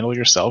can't handle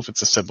yourself.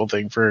 It's a simple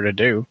thing for her to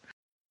do.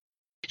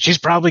 She's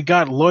probably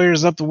got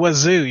lawyers up the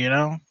wazoo, you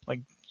know. Like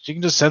she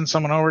can just send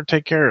someone over to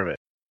take care of it.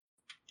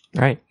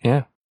 Right?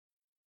 Yeah.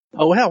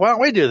 Oh hell, why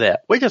don't we do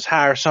that? We just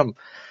hire some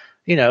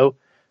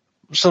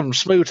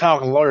smooth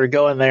talking lawyer to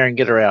go in there and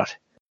get her out.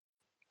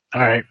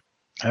 All right.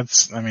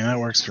 That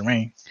works for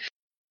me.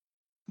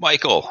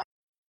 Michael,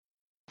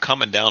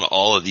 coming down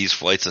all of these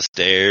flights of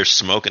stairs,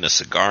 smoking a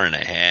cigar and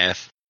a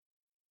half.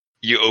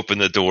 You open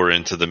the door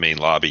into the main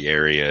lobby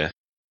area.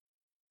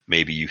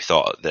 Maybe you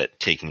thought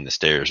that taking the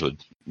stairs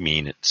would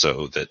mean it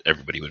so that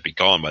everybody would be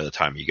gone by the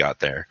time you got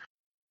there.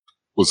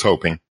 Was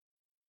hoping.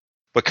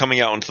 But coming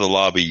out into the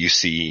lobby, you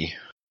see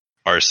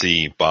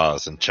RC,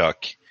 Boz, and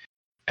Chuck,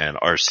 and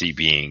RC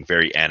being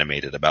very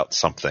animated about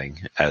something,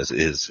 as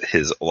is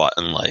his lot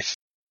in life.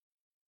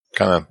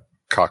 Kind of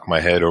cock my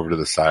head over to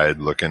the side,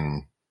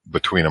 looking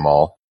between them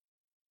all.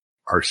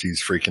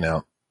 RC's freaking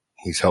out.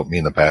 He's helped me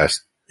in the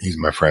past. He's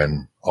my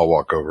friend. I'll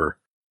walk over,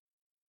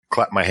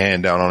 clap my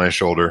hand down on his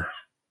shoulder.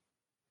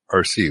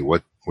 RC,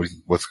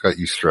 what's got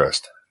you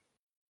stressed?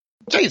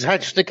 Jeez, how'd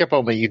you sneak up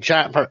on me, you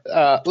giant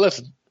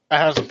listen, I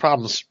have some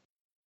problems.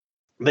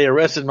 They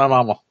arrested my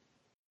mama.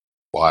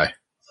 Why?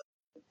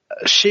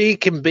 She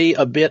can be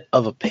a bit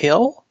of a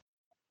pill.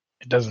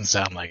 It doesn't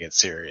sound like it's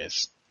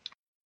serious.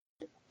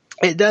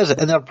 It doesn't,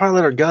 and they'll probably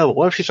let her go. But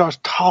what if she starts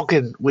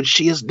talking, which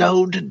she is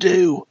known to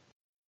do?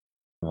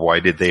 Why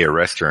did they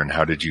arrest her, and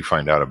how did you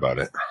find out about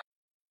it?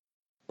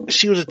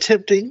 She was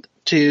attempting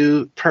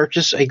to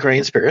purchase a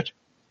grain spirit,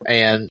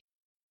 and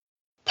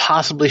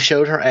possibly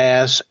showed her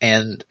ass,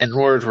 and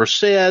words were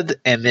said,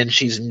 and then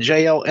she's in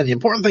jail. And the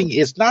important thing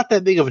is not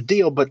that big of a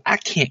deal, but I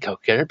can't go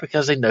get her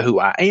because they know who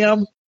I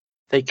am.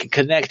 They can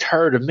connect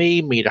her to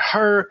me to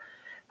her.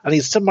 I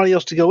need somebody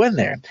else to go in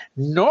there.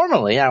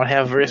 Normally, I would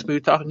have a very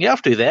smooth talking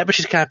elf do that, but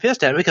she's kind of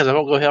pissed at me because I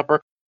won't go help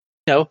her,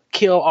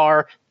 kill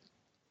our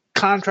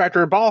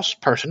contractor boss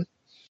person.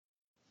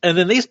 And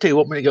then these two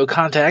want me to go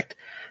contact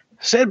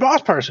said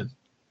boss person,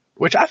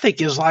 which I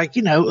think is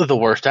the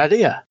worst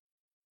idea.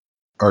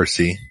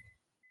 RC,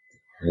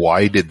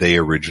 why did they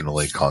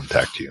originally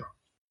contact you?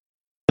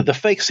 The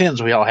fake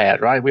sins we all had,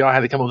 right? We all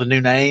had to come up with a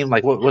new name.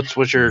 Like, what's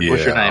your name?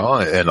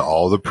 And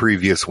all the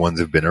previous ones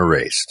have been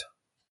erased.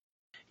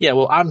 Yeah,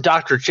 well, I'm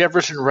Dr.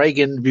 Jefferson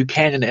Reagan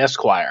Buchanan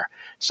Esquire.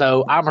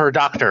 So I'm her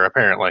doctor,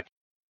 apparently.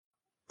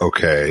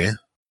 Okay.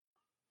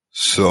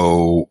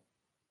 So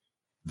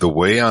The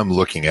way I'm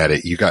looking at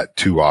it, you got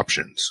two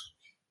options,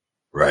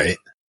 right?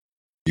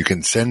 You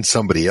can send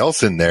somebody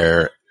else in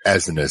there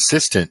as an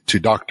assistant to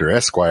Dr.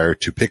 Esquire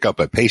to pick up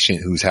a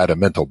patient who's had a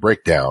mental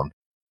breakdown,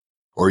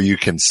 or you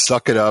can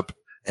suck it up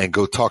and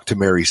go talk to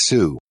Mary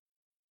Sue.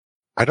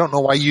 I don't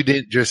know why you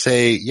didn't just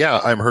say, yeah,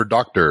 I'm her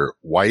doctor.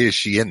 Why is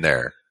she in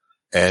there?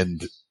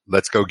 And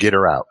let's go get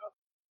her out.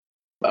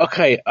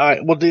 Okay, all right,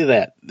 we'll do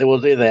that. We'll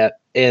do that,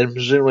 and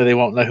presumably they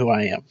won't know who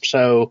I am.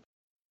 So,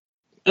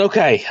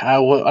 okay,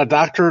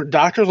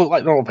 doctors look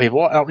like normal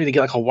people. I don't need to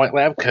get like a white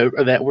lab coat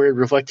or that weird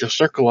reflective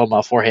circle on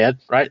my forehead,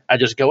 right? I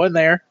just go in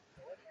there.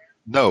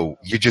 No,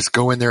 you just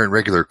go in there in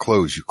regular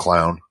clothes, you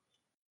clown.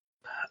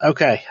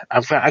 Okay,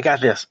 I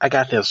got this.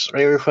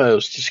 Regular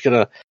clothes. Just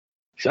gonna.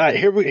 All right,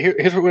 here's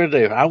what we're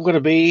gonna do. I'm gonna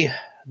be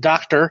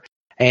doctor.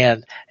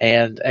 And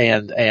I'm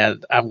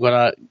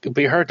gonna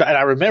be her. And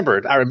I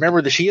remembered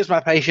that she is my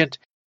patient,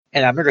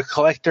 and I'm here to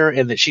collect her,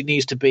 and that she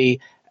needs to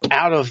be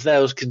out of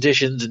those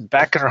conditions and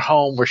back in her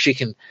home where she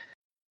can.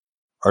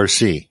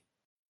 RC,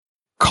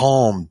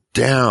 calm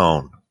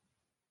down.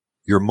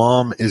 Your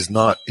mom is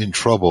not in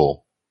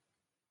trouble.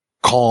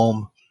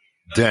 Calm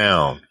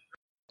down.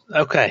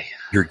 Okay.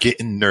 You're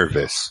getting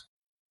nervous.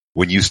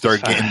 When you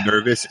start getting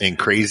nervous and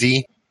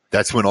crazy,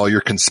 that's when all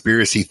your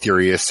conspiracy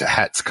theorist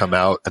hats come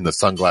out and the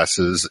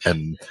sunglasses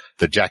and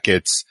the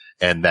jackets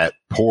and that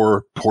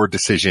poor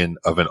decision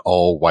of an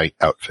all-white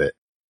outfit.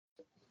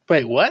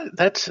 Wait, what?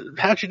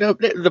 How'd you know?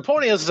 The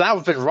point is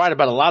I've been right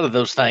about a lot of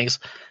those things.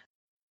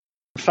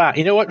 Fine.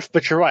 You know what?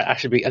 But you're right.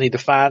 I need to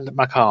find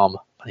my calm.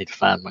 Just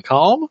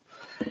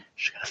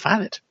gotta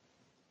find it.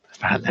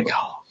 Find that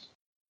calm.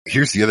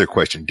 Here's the other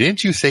question.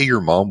 Didn't you say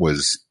your mom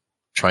was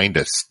trying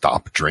to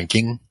stop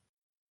drinking?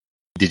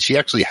 Did she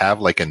actually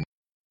have like an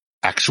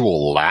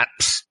actual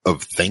lapse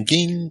of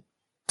thinking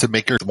to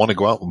make her want to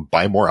go out and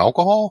buy more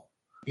alcohol?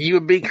 You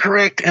would be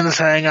correct in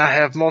saying I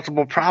have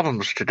multiple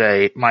problems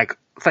today, Mike.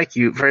 Thank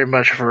you very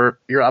much for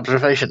your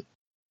observation.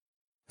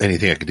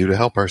 Anything I can do to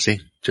help,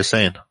 RC? Just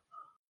saying.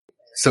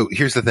 So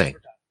here's the thing.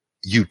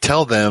 You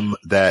tell them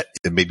that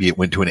maybe it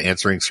went to an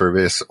answering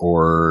service,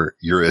 or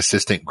your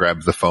assistant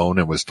grabbed the phone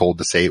and was told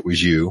to say it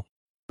was you,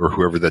 or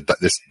whoever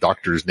this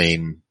doctor's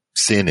name,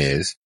 Sin,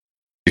 is.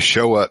 You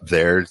show up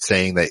there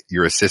saying that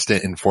your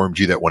assistant informed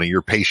you that one of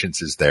your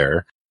patients is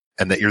there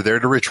and that you're there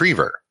to retrieve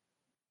her.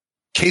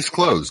 Case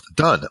closed.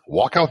 Done.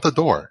 Walk out the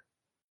door.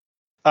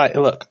 All right,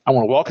 look, I'm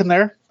going to walk in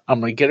there. I'm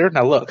going to get her.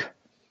 Now, look,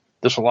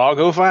 this will all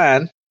go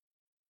fine.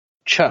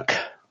 Chuck.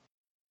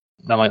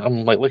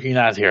 I'm looking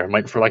out here. I'm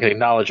waiting for like an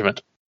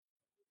acknowledgement.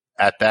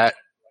 At that,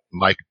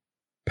 Mike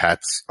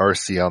pats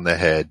RC on the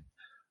head.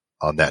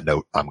 On that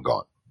note, I'm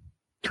gone.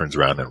 Turns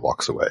around and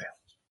walks away.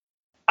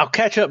 I'll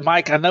catch up,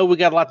 Mike. I know we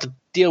got a lot to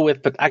deal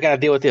with, but I got to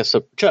deal with this.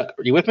 So, Chuck,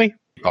 are you with me?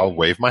 I'll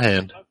wave my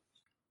hand.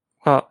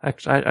 Well,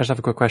 actually, I just have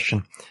a quick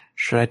question.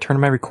 Should I turn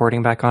my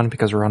recording back on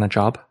because we're on a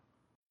job?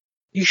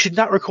 You should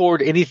not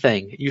record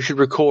anything. You should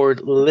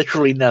record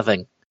literally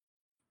nothing.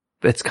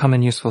 It's come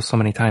in useful so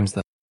many times,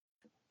 though.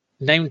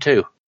 Name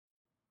two.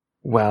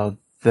 Well,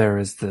 there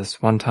was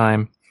this one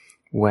time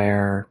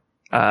where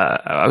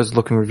I was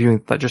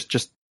reviewing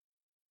just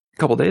a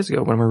couple days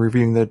ago when we were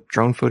reviewing the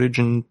drone footage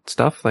and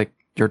stuff. Like,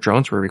 your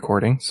drones were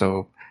recording,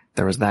 so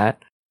there was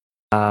that.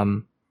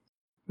 It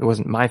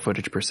wasn't my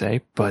footage per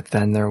se, but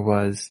then there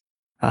was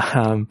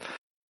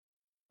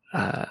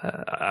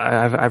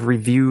I've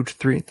reviewed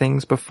 3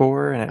 things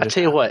before, and I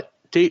tell you what,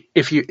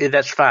 if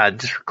that's fine.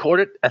 Just record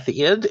it at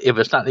the end. If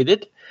it's not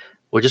needed,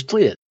 we'll just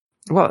delete it.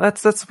 Well,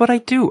 that's what I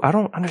do. I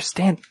don't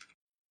understand.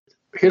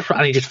 Here's where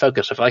I need you to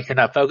focus. I feel like you're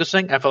not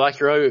focusing. I feel like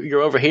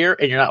you're over here,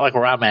 and you're not like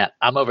where I'm at.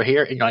 I'm over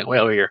here, and you're like way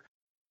over here.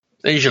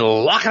 I need you to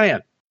lock it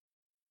in.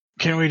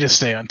 Can we just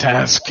stay on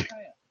task?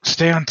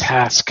 Stay on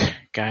task,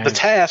 guys. The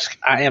task,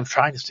 I am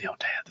trying to stay on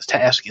task. The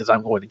task is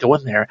I'm going to go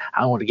in there.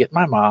 I want to get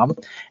my mom,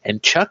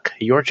 and Chuck,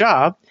 your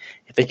job,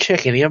 if they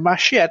check any of my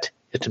shit,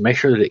 is to make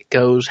sure that it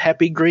goes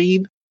happy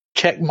green,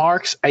 check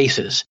marks,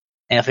 aces.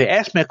 And if they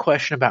ask me a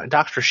question about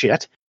doctor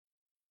shit,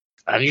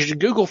 I need you to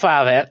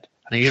Google-file that.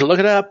 I need you to look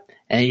it up,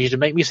 and I need you to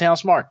make me sound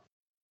smart.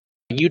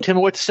 You tell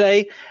me what to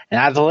say, and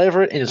I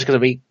deliver it, and it's going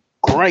to be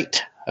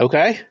great.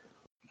 Okay?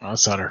 Well,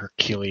 that's not a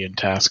Herculean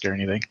task or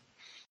anything.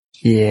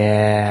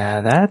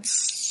 Yeah,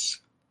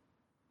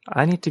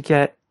 I need to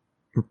get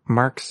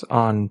marks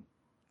on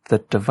the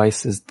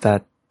devices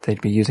that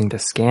they'd be using to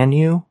scan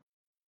you.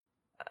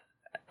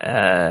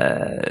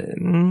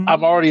 I'm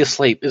already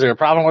asleep. Is there a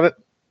problem with it?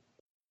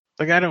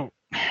 Like, I don't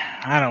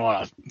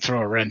want to throw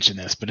a wrench in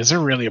this, but is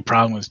there really a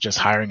problem with just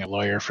hiring a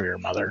lawyer for your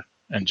mother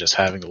and just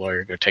having the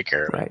lawyer go take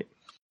care of it? Right.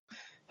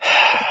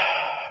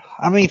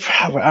 I mean,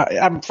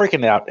 I'm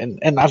freaking out,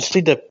 and I just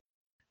need to.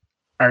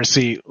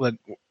 RC, look,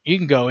 you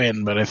can go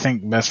in, but I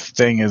think the best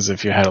thing is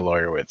if you had a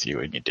lawyer with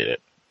you and you did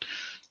it.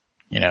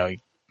 You know,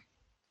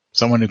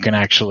 someone who can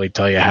actually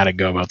tell you how to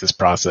go about this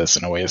process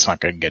in a way that's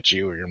not going to get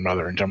you or your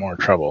mother into more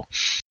trouble.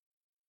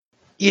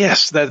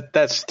 Yes,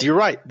 that's you're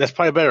right. That's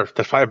probably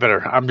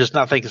better. I'm just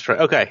not thinking straight.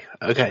 Okay.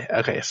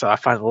 So I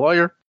find a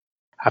lawyer.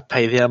 I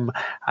pay them.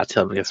 I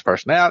tell them to get this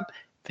person out.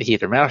 They keep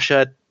their mouth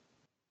shut.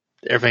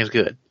 Everything's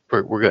good.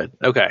 We're good.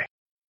 Okay.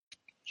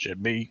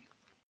 Should be.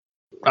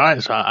 All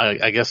right. So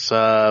I guess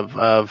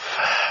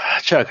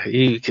Chuck,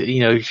 you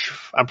know,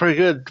 I'm pretty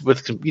good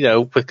with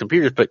with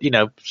computers, but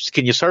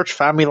can you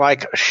find me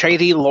like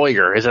shady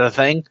lawyer? Is that a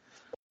thing?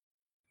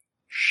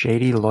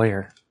 Shady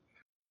lawyer.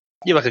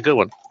 You like a good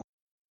one.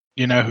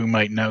 You know who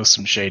might know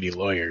some shady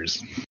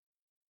lawyers?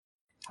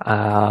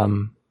 Yeah,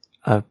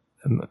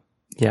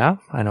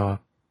 I know.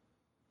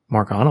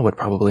 Morgana would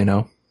probably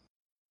know.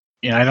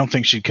 I don't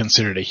think she'd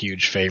consider it a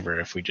huge favor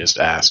if we just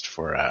asked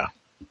for a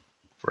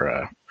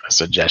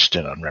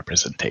suggestion on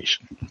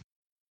representation.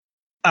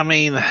 I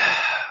mean,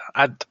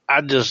 I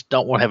just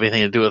don't want to have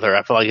anything to do with her.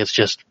 I feel like it's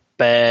just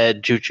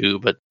bad juju,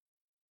 but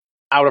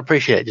I would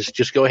appreciate it.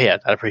 Just go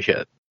ahead. I'd appreciate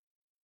it.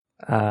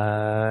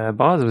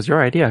 Boz, it was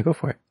your idea. Go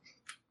for it.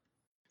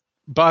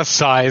 Boz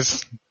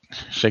sighs,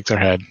 shakes her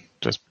head,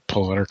 just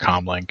pulls out her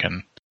comlink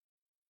and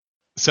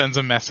sends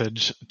a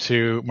message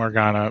to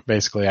Morgana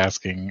basically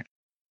asking,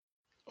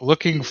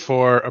 looking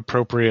for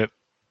appropriate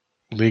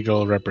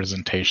legal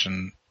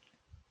representation.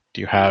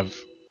 Do you have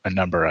a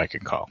number I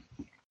can call?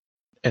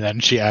 And then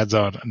she adds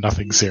on,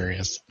 nothing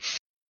serious.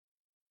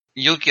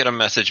 You'll get a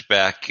message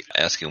back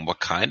asking what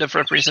kind of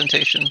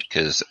representation,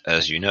 because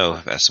as you know,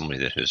 as somebody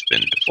that has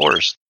been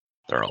divorced,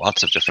 there are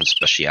lots of different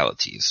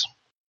specialities.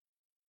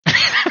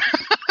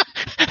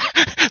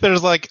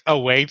 There's like a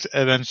wait,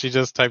 and then she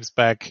just types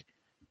back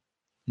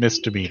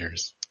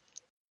misdemeanors.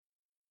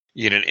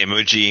 You get an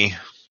emoji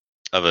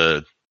of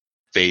a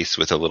face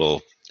with a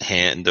little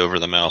hand over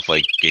the mouth,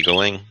 like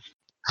giggling.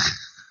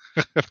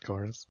 Of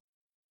course.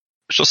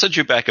 She'll send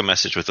you back a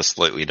message with a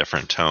slightly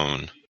different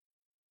tone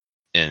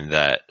in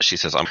that she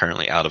says, I'm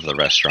currently out of the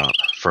restaurant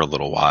for a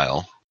little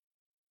while,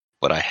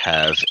 but I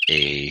have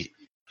a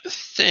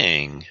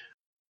thing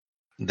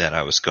that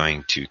I was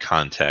going to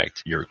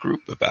contact your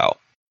group about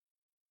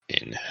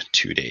in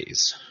 2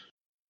 days.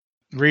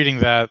 Reading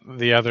that,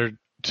 the other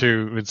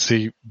two would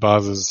see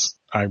Boz's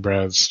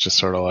eyebrows just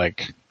sort of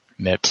like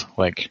knit,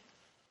 like,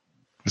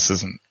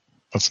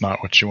 that's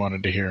not what you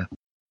wanted to hear.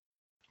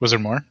 Was there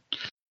more?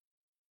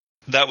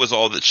 That was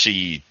all that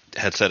she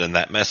had said in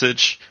that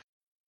message.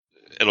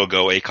 It'll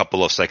go a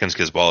couple of seconds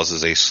because Balls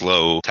is a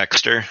slow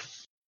texter.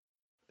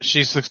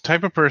 She's the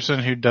type of person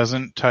who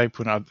doesn't type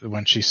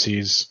when she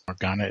sees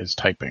Morgana is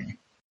typing.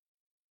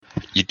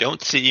 You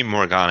don't see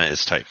Morgana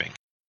is typing.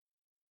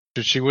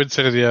 She would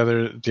say to the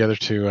other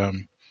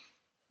two,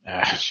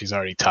 she's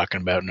already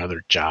talking about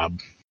another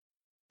job.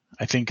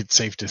 I think it's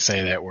safe to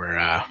say that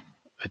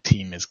the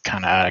team is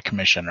kind of out of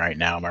commission right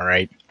now. Am I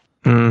right?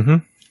 Mm-hmm.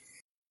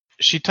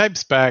 She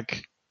types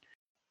back,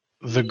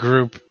 the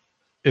group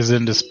is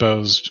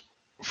indisposed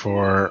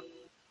for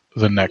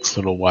the next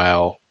little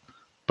while,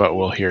 but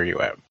we'll hear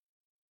you out.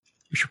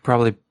 You should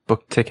probably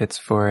book tickets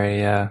for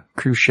a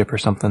cruise ship or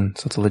something,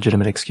 so it's a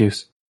legitimate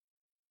excuse.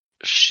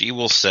 She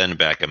will send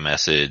back a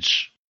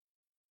message.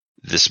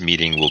 This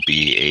meeting will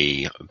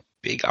be a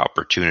big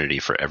opportunity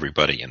for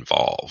everybody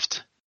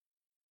involved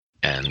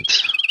and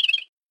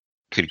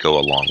could go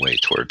a long way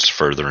towards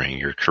furthering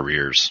your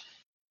careers.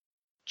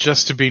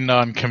 Just to be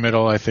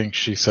non-committal, I think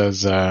she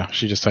says,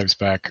 she just types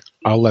back,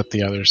 I'll let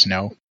the others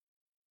know.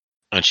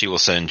 And she will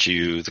send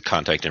you the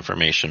contact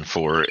information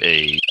for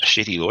a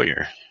shady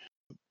lawyer.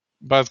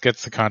 Buzz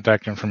gets the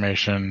contact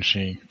information,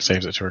 she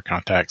saves it to her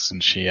contacts,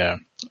 and she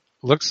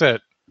looks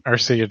at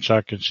RC and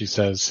Chuck and she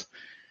says,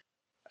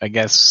 I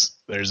guess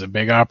there's a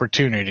big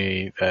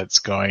opportunity that's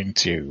going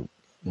to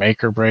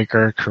make or break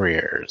our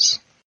careers.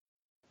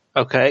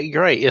 Okay,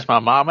 great. Is my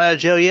mom out of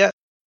jail yet?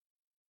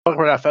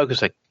 We're not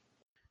focusing.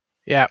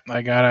 Yeah,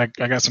 I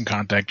got some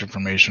contact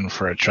information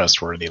for a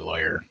trustworthy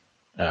lawyer.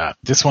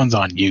 This one's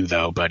on you,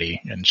 though,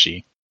 buddy. And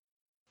she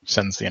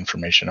sends the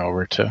information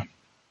over to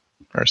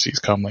RC's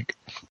comlink.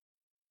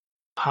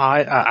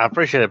 I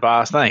appreciate it,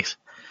 boss. Thanks.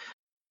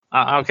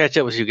 I'll catch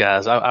up with you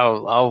guys.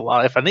 I'll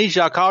if I need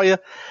you, I'll call you.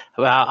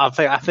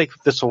 I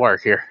think this will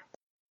work here.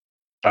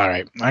 All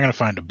right, I'm gonna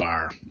find a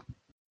bar.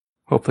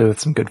 Hopefully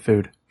with some good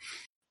food.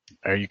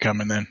 Are you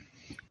coming then?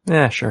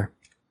 Yeah, sure.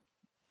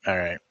 All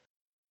right.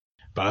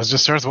 Buzz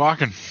just starts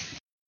walking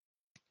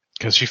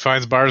because she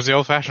finds bars the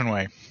old-fashioned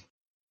way.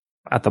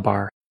 At the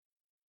bar.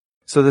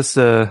 So this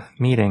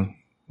meeting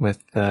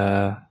with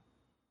that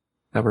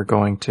we're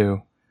going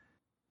to.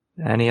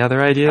 Any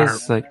other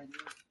ideas? I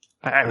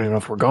don't even know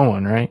if we're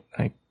going, right?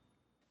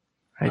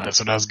 That's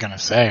what I was gonna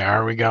say.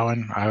 Are we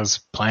going? I was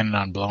planning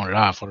on blowing it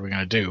off. What are we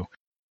gonna do?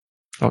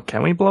 Oh,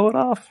 can we blow it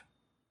off?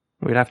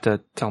 We'd have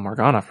to tell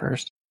Morgana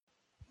first.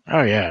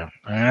 Oh yeah,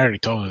 I already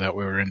told her that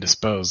we were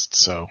indisposed.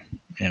 So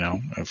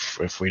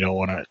if we don't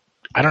want to,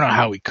 I don't know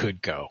how we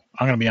could go.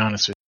 I'm gonna be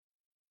honest with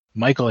you.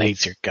 Michael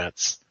hates your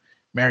guts.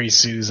 Mary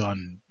Sue's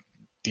on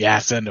the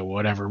ass end of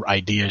whatever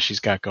idea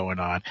she's got going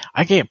on.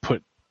 I can't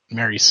put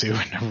Mary Sue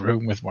in a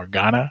room with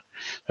Morgana,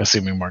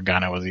 assuming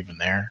Morgana was even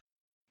there.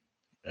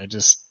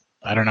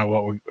 I don't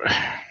know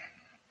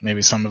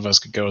maybe some of us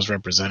could go as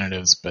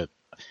representatives, but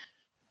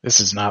this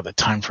is not the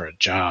time for a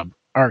job.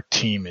 Our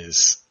team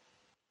is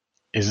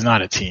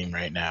not a team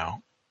right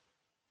now.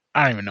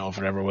 I don't even know if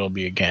it ever will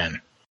be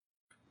again.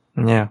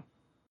 Yeah.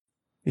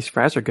 These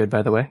fries are good,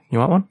 by the way. You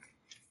want one?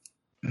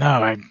 No,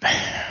 I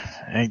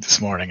ate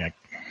this morning. I'm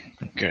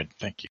good,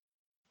 thank you.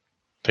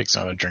 Takes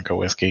another drink of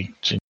whiskey.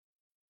 She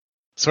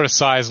sort of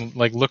sighs and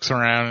like looks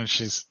around, and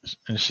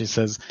she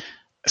says,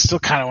 "I still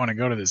kind of want to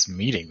go to this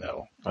meeting,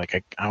 though.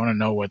 Like, I want to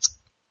know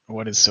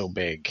what is so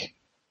big."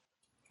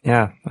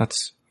 Yeah,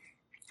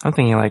 I'm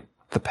thinking like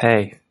the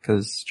pay,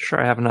 because sure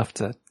I have enough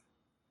to,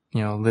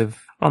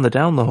 live on the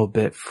down low a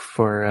bit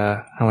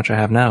for how much I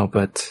have now,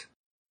 but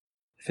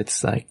if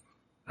it's like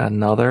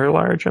another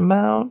large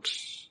amount,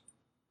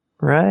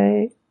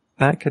 right?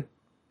 That could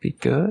be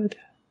good.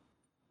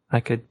 I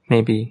could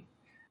maybe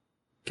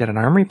get an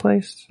arm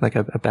replaced, like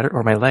a better,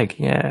 or my leg,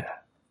 yeah.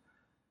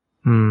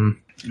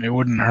 It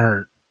wouldn't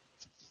hurt.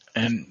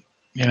 And,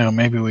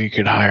 maybe we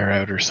could hire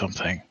out or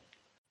something.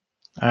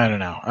 I don't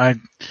know.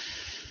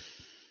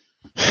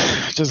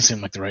 It doesn't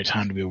seem like the right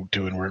time to be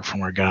doing work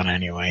from Morgana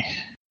anyway.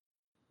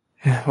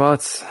 Yeah, well,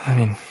 it's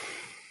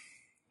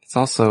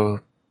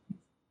also,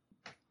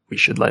 we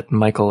should let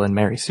Michael and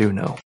Mary Sue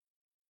know.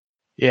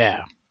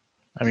 Yeah.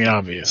 I mean,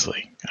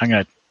 obviously.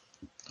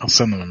 I'll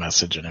send them a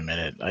message in a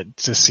minute. It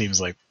just seems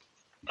like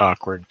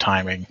awkward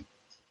timing.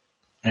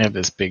 I have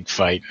this big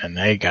fight, and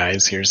hey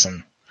guys,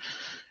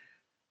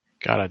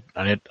 got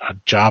a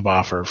job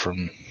offer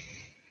from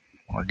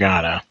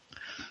Morgana.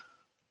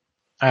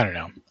 I don't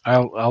know.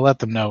 I'll let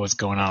them know what's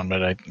going on,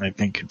 but I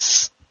think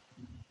it's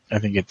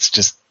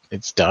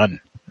done,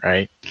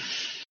 right?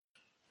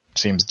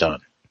 Seems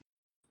done.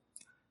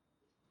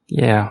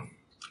 Yeah. I'm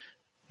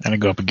gonna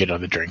go up and get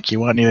another drink.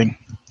 You want anything?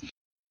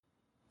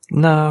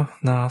 No,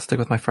 I'll stick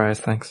with my fries,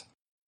 thanks.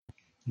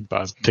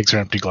 Boz takes her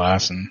empty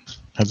glass and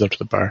heads up to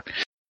the bar.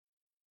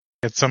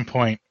 At some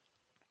point,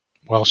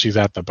 while she's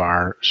at the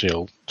bar,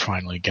 she'll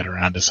finally get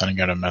around to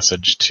sending out a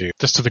message to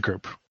the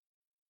group.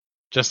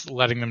 Just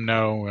letting them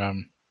know,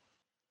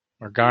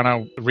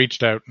 Morgana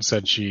reached out and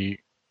said she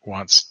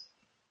wants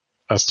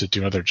us to do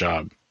another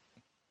job.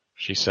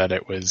 She said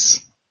it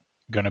was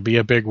going to be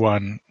a big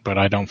one, but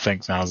I don't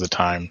think now's the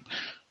time.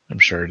 I'm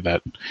sure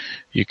that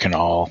you can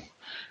all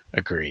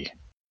agree.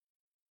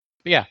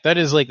 But yeah, that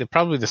is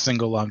probably the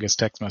single longest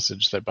text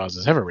message that Boz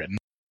has ever written.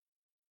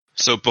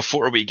 So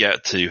before we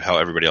get to how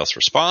everybody else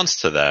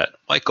responds to that,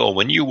 Michael,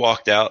 when you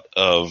walked out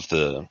of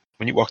the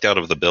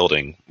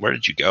building, where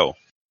did you go?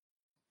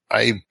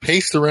 I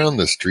paced around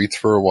the streets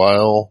for a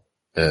while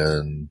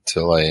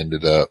until I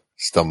ended up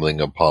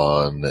stumbling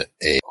upon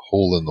a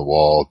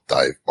hole-in-the-wall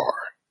dive bar.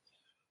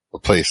 A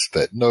place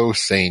that no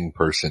sane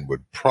person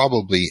would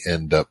probably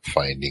end up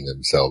finding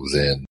themselves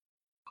in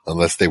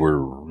unless they were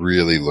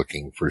really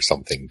looking for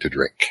something to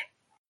drink.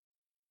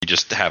 You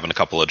just having a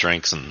couple of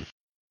drinks and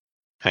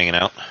hanging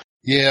out?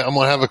 Yeah, I'm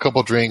going to have a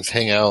couple drinks,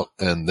 hang out,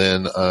 and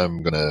then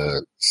I'm going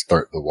to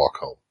start the walk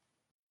home.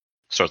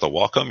 Start the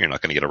walk home? You're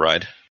not going to get a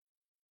ride?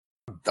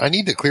 I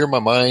need to clear my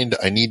mind.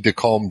 I need to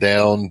calm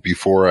down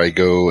before I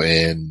go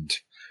and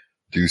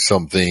do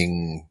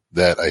something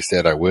that I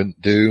said I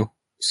wouldn't do.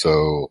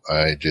 So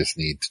I just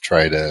need to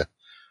try to,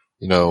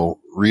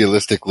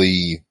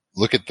 realistically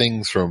look at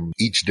things from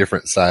each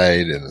different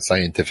side in a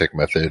scientific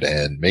method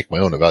and make my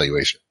own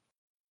evaluation.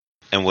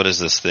 And what is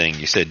this thing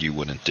you said you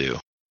wouldn't do?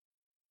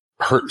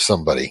 Hurt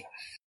somebody.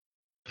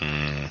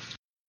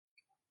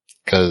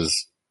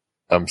 Because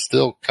I'm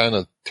still kind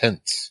of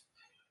tense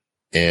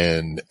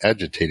and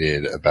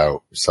agitated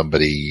about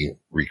somebody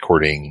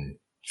recording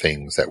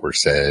things that were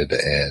said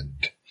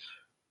and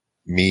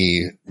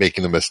me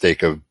making the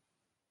mistake of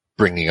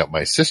bringing up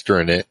my sister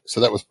in it. So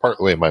that was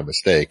partly my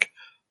mistake,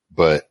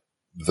 but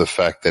the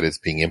fact that it's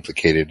being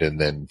implicated and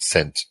then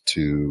sent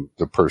to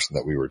the person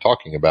that we were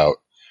talking about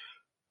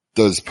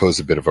does pose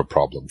a bit of a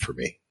problem for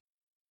me.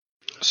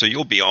 So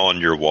you'll be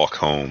on your walk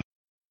home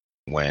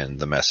when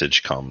the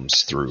message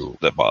comes through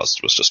that Boz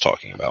was just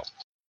talking about.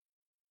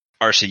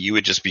 RC, you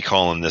would just be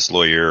calling this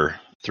lawyer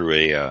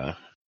through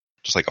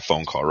just like a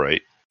phone call,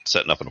 right?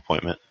 Setting up an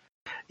appointment?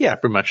 Yeah,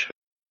 pretty much.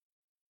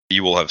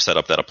 You will have set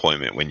up that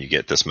appointment when you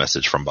get this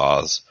message from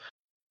Boz.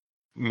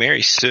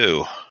 Mary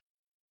Sue.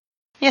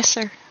 Yes,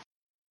 sir.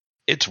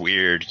 It's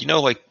weird.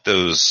 Like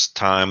those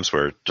times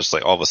where just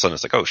like all of a sudden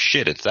it's like, oh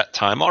shit, it's that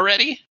time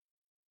already?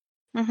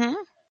 Mm-hmm.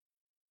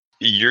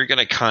 You're going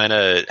to kind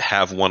of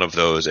have one of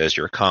those as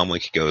your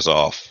comlink goes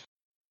off.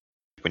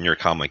 When your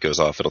comlink goes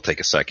off, it'll take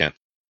a second.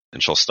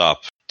 And she'll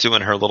stop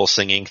doing her little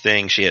singing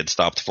thing. She had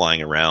stopped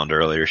flying around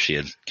earlier. She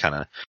had kind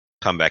of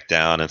come back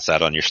down and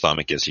sat on your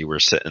stomach as you were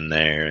sitting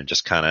there and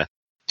just kind of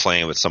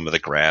playing with some of the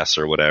grass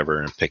or whatever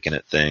and picking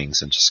at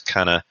things and just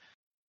kind of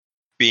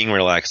being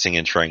relaxing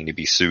and trying to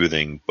be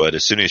soothing. But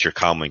as soon as your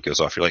comlink goes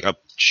off, you're like, oh,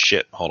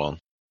 shit, hold on.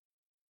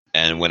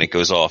 And when it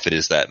goes off, it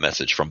is that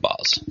message from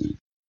Boz.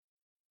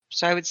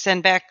 So I would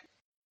send back,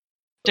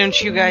 don't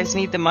you guys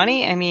need the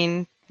money? I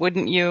mean,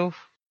 wouldn't you?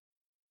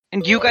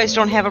 And you guys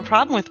don't have a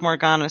problem with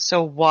Morgana,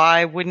 so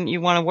why wouldn't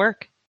you want to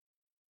work?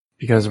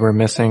 Because we're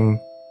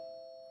missing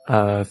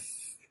 1,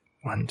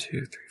 2,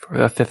 3, 4,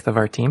 a fifth of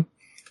our team.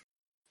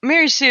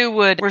 Mary Sue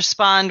would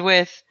respond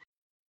with,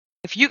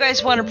 If you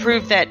guys want to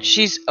prove that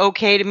she's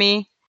okay to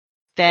me,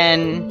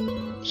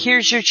 then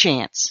here's your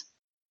chance.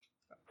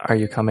 Are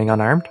you coming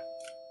unarmed?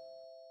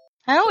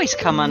 I always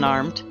come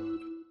unarmed.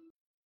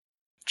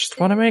 Just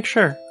want to make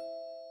sure.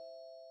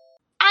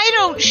 I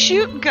don't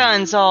shoot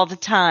guns all the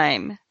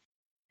time.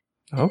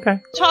 Okay.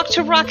 Talk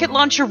to Rocket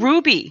Launcher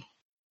Ruby.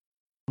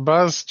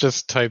 Buzz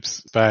just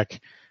types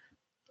back,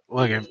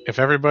 look, if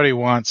everybody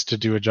wants to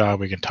do a job,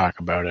 we can talk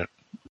about it.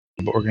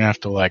 But we're going to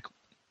have to, like,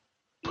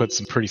 put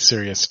some pretty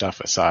serious stuff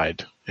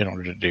aside in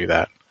order to do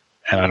that.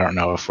 And I don't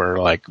know if we're,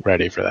 like,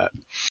 ready for that.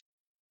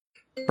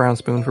 Brown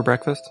spoon for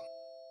breakfast?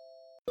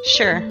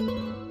 Sure.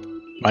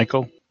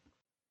 Michael?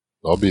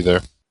 I'll be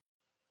there.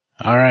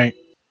 All right.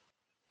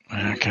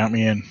 Count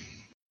me in.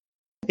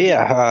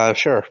 Yeah,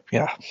 sure.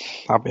 Yeah,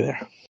 I'll be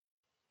there.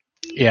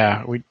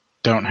 Yeah, we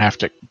don't have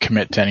to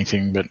commit to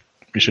anything, but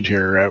we should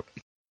hear her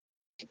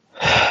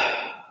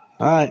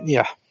out.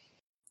 Yeah.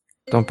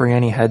 Don't bring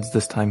any heads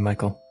this time,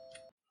 Michael.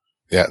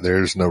 Yeah,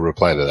 there's no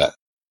reply to that.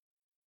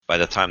 By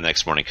the time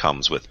next morning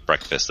comes with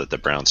breakfast at the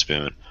Brown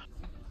Spoon,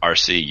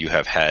 RC, you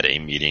have had a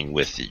meeting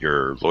with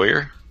your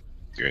lawyer.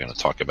 You're going to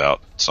talk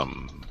about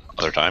some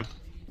other time.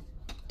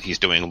 He's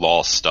doing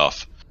law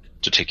stuff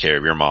to take care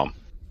of your mom.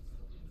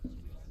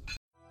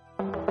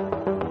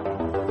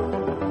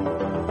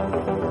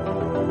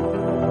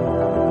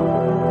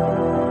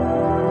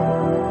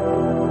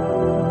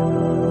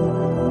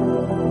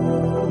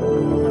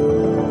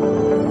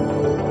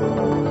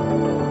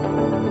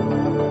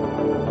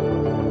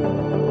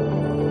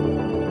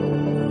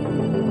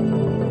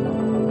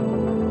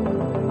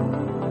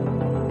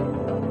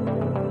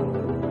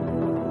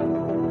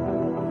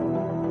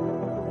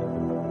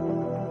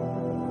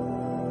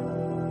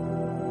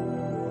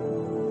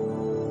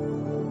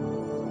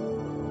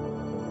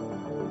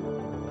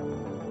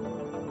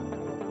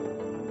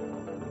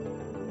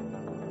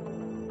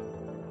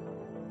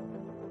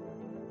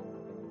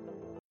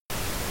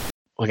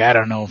 Look, I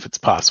don't know if it's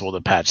possible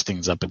to patch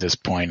things up at this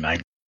point.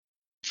 I'm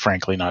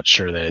frankly not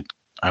sure that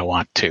I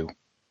want to.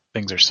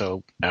 Things are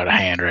so out of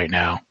hand right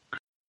now.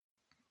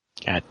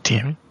 God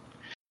damn it.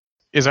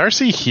 Is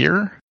RC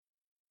here?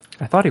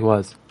 I thought he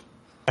was.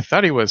 I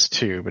thought he was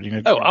too, but he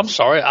didn't. Oh, I'm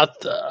sorry.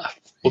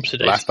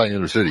 Whoopsie Last I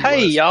understood he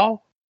Hey, was.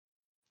 y'all.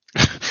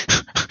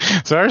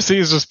 So RC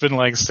has just been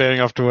like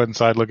standing off to one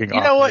side looking You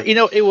know what?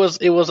 awkward.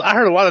 It was, I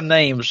heard a lot of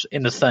names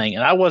in the thing,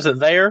 and I wasn't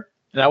there,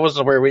 and I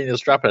wasn't aware we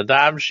was dropping a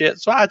dime shit,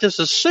 so I just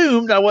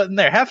assumed I wasn't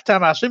there. Half the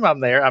time I assume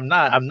I'm there, I'm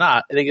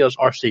not, and he goes,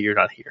 RC, you're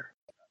not here.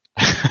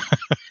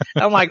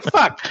 I'm like,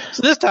 fuck.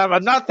 So this time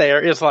I'm not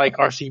there. It's like,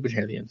 RC, you've been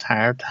here the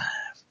entire time.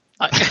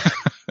 Like,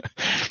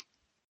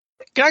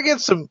 can I get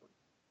some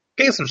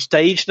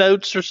stage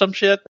notes or some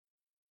shit?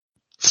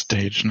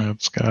 Stage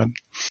notes, God.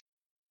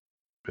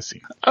 Let's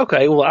see.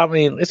 Okay, well, I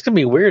mean, it's gonna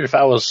be weird if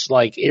I was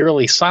like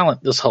eerily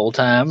silent this whole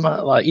time,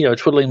 like,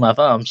 twiddling my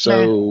thumb.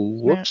 So,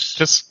 whoops.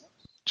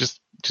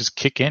 Just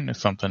kick into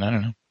something. I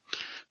don't know.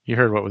 You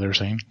heard what they were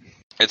saying.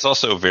 It's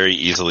also very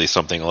easily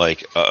something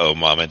like, uh-oh,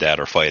 mom and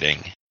dad are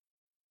fighting.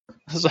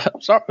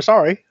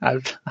 Sorry,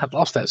 I've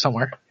lost that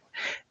somewhere.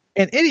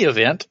 In any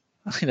event,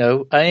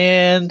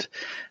 and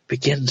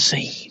begin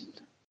scene.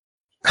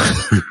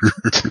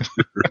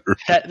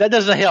 that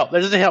doesn't help. That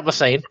doesn't help the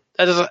scene.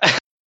 That doesn't.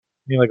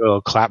 You need like a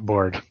little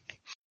clapboard.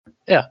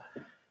 Yeah,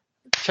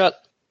 Chuck,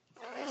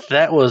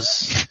 that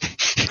was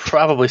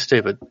probably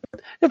stupid.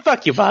 And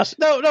fuck you, boss.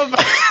 No,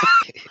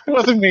 It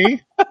wasn't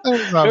me.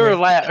 whoever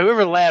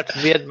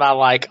laughed mid my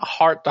like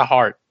heart to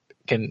heart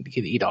can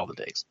eat all the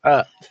dicks.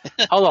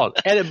 Hold on,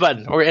 edit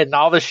button. We're editing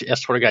all this shit. I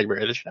swear to God, you're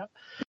editing shit out.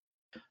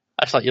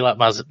 I just thought you like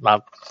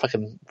my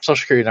fucking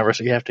social security number,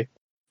 so you have to.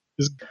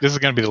 This is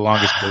going to be the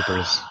longest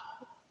bloopers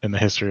in the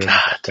history of the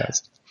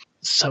podcast.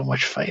 So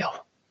much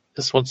fail.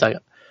 Just 1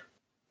 second.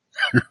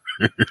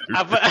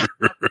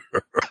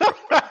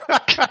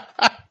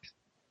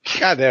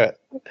 God damn it.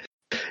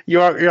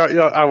 You are,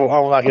 I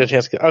will not get a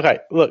chance to. Okay,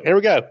 look, here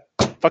we go.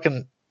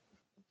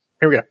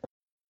 Here we go.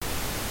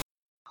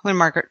 When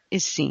Margaret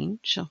is seen,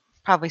 she'll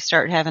probably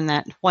start having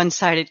that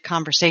one-sided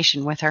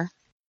conversation with her.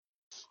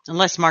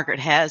 Unless Margaret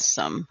has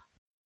some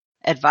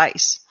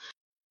advice.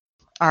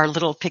 Our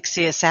little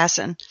pixie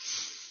assassin.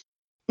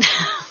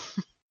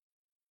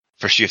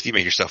 First you have to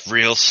make yourself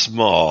real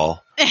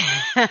small,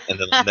 and then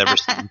they'll never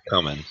see you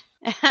coming.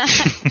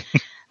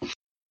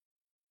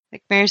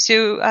 Like Mary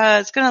Sue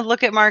is going to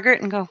look at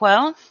Margaret and go,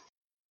 well,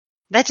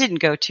 that didn't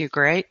go too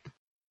great.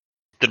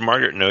 Did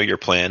Margaret know your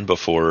plan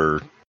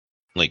before,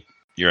 like,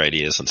 your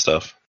ideas and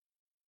stuff?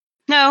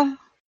 No,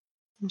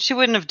 she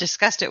wouldn't have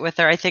discussed it with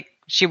her. I think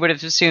she would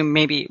have assumed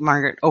maybe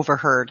Margaret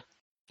overheard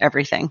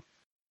everything.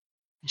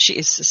 She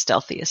is a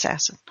stealthy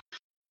assassin.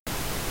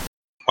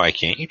 Why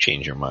can't you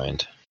change your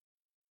mind?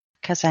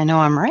 Because I know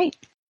I'm right.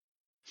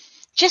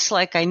 Just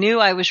like I knew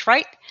I was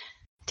right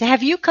to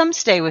have you come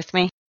stay with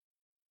me.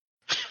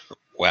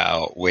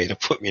 Wow, way to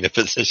put me in a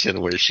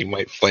position where she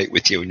might fight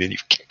with you and then you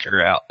kick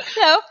her out.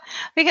 No,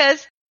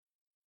 because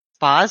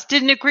Boz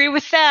didn't agree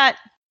with that.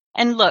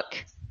 And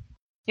look,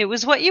 it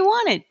was what you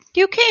wanted.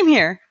 You came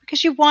here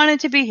because you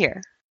wanted to be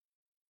here.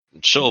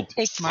 She'll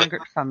Take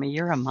Margaret from me.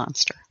 You're a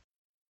monster.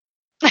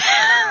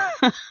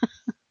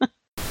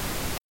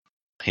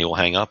 He will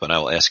hang up, and I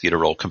will ask you to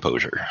roll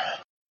composure.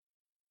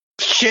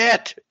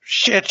 Shit.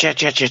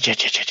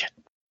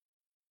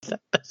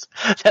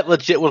 That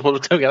legit was what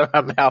was coming out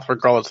of my mouth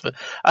regardless.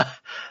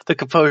 The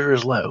composure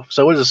is low.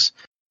 So we'll just,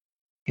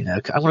 I'm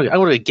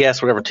going to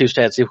guess whatever two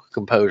stats equal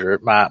composure.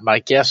 My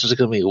guess is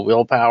going to be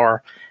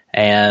willpower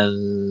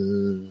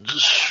and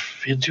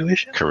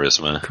intuition?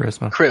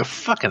 Charisma.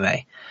 Fucking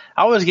A.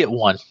 I always get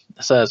one.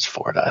 So that's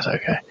 4 dice.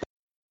 Okay.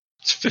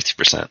 It's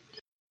 50%.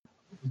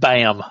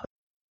 Bam.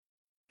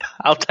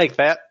 I'll take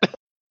that.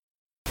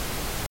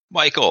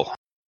 Michael,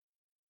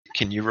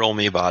 can you roll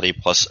me body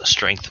plus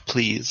strength,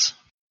 please?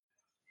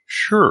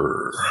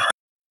 Sure.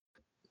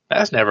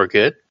 That's never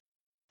good.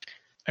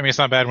 I mean, it's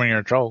not bad when you're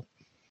a troll.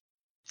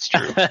 It's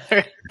true.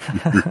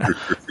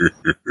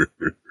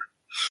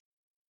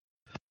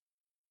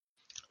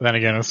 Then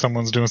again, if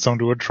someone's doing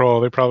something to a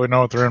troll, they probably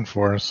know what they're in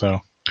for,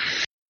 so.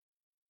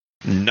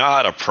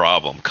 Not a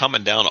problem.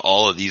 Coming down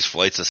all of these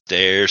flights of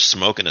stairs,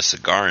 smoking a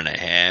cigar and a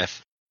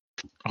half.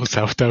 Oh, is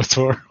that what that was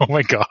for? Oh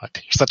my god,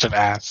 you're such an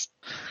ass.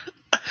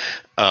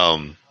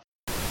 Boz,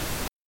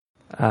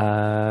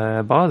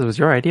 it was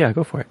your idea.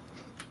 Go for it.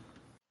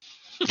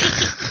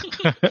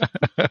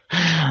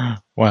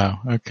 Wow,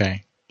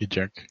 okay. You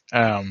jerk.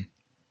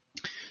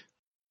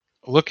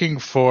 Looking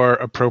for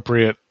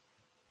appropriate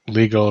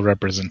legal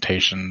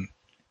representation,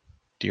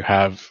 do you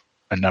have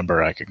a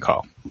number I can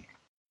call?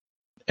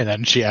 And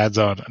then she adds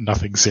on,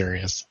 nothing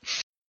serious.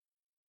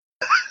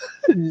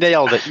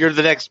 Nailed it. You're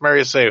the next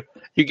Mary Sue.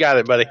 You got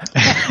it, buddy.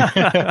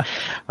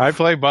 I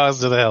play Boz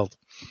to the hilt.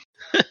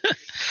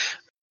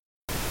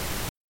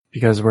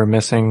 Because we're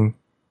missing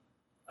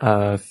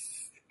 1,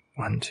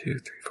 2, 3,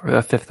 4,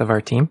 a fifth of our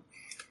team.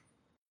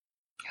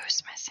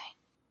 Who's missing?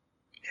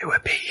 It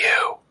would be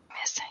you.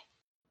 Missing.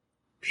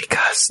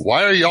 Because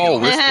Why are y'all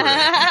whispering?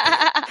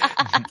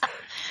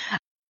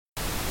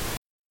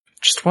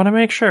 just want to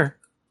make sure.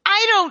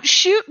 I don't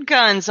shoot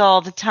guns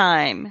all the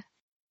time.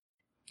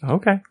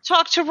 Okay.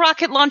 Talk to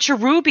Rocket Launcher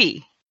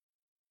Ruby.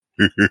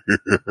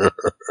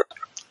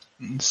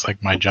 It's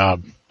like my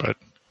job, but,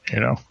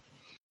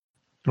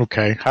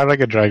 Okay, how did I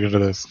get dragged into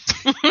this?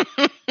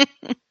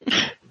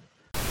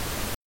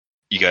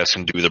 You guys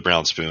can do the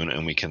brown spoon,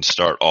 and we can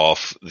start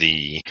off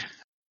the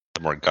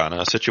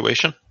Morgana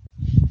situation.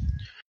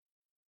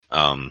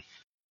 Let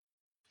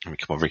me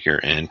come over here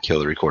and kill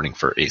the recording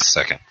for a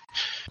second.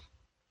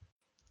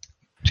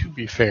 To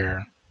be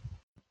fair,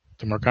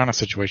 the Morgana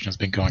situation has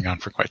been going on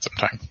for quite some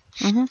time.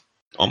 Mm-hmm.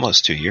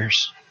 Almost 2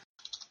 years.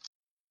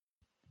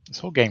 This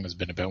whole game has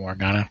been about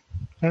Morgana.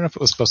 I don't know if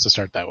it was supposed to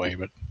start that way,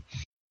 but...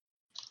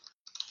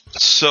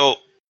 So,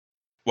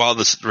 while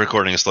this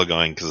recording is still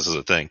going, because this is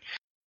a thing,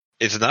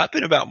 it's not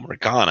been about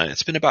Morgana,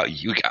 it's been about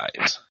you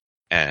guys.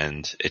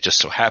 And it just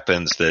so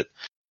happens that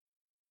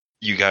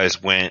you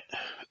guys went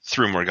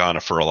through Morgana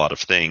for a lot of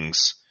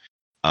things.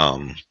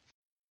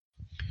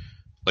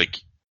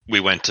 We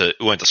went to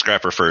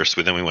Scrapper first,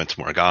 but then we went to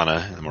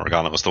Morgana, and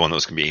Morgana was the one that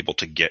was going to be able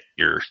to get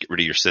rid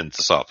of your sins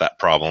to solve that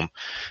problem.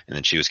 And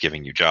then she was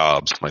giving you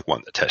jobs, like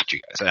one to test you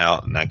guys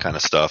out and that kind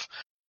of stuff.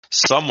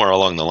 Somewhere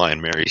along the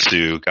line, Mary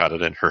Sue got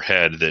it in her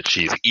head that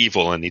she's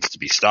evil and needs to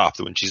be stopped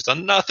when she's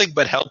done nothing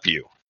but help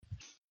you.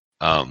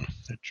 That's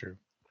true.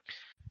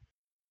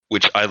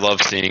 Which I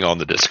love seeing on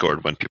the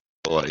Discord when people,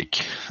 like,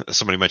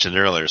 somebody mentioned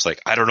earlier, it's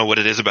like, I don't know what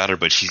it is about her,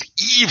 but she's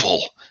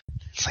evil.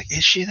 It's like,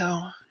 is she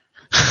though?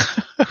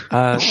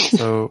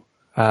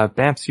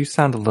 Bamps, you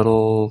sound a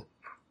little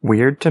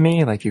weird to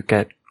me. Like you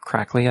get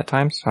crackly at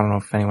times. I don't know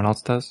if anyone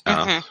else does.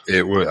 I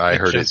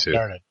heard it too.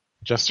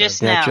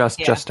 Just now.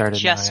 Just started.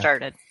 Just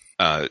started.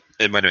 It might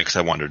have been because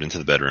I wandered into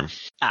the bedroom.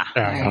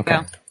 There you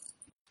okay.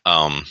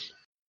 go.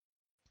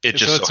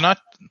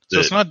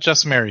 It's not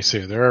just Mary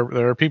Sue.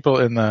 There are people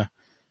in the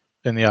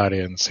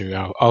audience who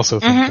also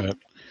think that.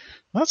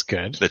 That's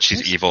good. That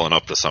she's evil and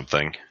up to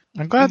something.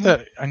 I'm glad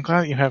that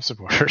you have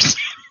supporters.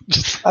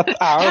 I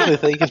honestly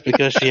think it's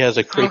because she has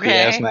a creepy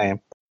ass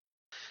name.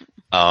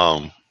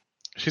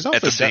 She's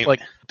also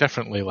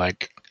definitely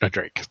like a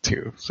Drake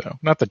too. So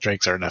not that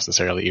Drakes are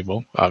necessarily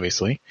evil.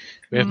 Obviously,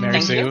 we have Mary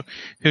Sue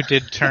who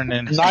did turn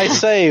in. Nice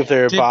save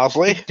there,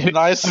 Bosley.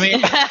 Nice.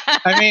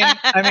 I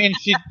mean,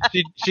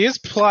 she is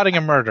plotting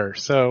a murder.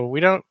 So we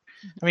don't.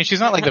 I mean,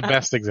 she's not like the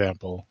best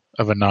example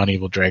of a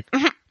non-evil Drake.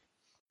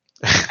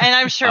 And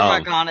I'm sure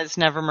Morgana's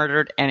never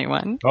murdered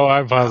anyone. Oh,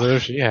 I'm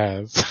positive she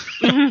has.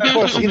 Of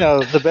course,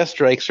 the best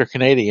Drakes are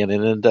Canadian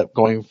and end up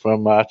going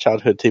from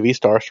childhood TV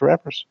stars to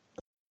rappers.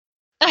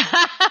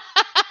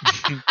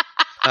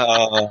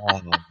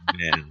 Oh,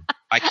 man.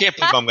 I can't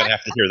believe I'm going to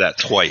have to hear that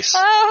twice.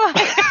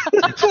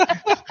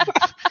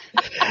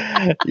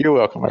 You're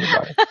welcome,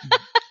 everybody.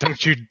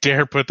 Don't you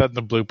dare put that in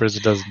the bloopers.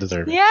 It doesn't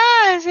deserve it.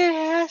 Yes, it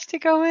has to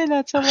go in.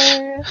 That's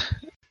hilarious.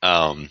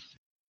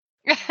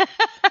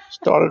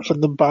 Started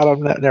from the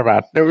bottom. Never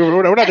mind. No,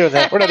 we're not doing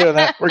that. We're not doing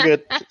that. We're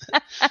good.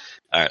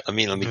 All right, let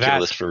me kill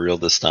this for real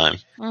this time.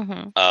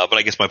 Mm-hmm. But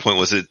I guess my point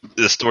was that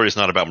the story is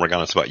not about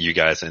Morgana, it's about you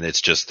guys, and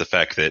it's just the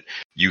fact that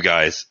you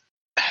guys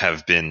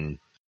have been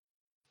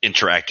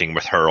interacting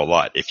with her a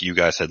lot. If you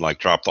guys had like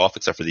dropped off,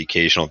 except for the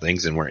occasional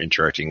things, and were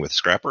interacting with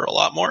Scrapper a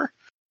lot more,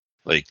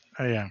 like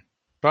Yeah.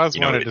 Boz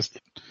You know, wanted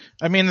to.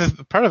 I mean,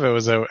 part of it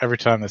was every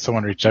time that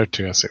someone reached out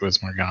to us, it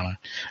was Morgana,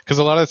 because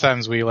a lot of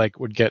times we like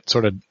would get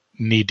sort of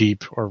knee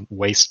deep or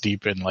waist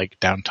deep in like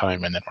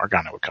downtime, and then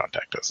Morgana would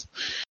contact us.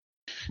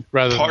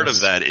 Rather part than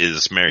of that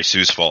is Mary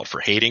Sue's fault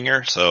for hating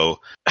her. So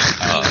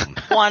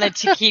Wanted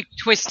to keep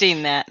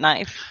twisting that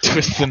knife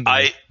twisting.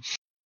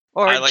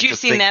 or I like to juicing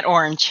think- that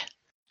orange.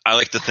 I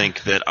like to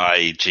think that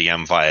I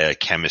GM via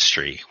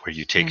chemistry, where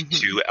you take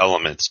two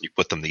elements and you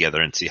put them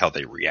together and see how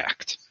they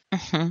react.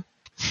 Mhm.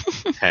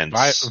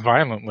 Hence,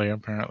 Violently,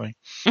 apparently.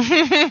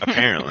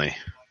 apparently.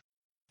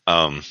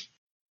 But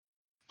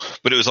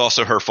it was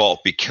also her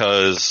fault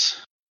because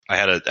I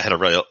had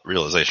a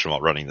realization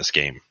while running this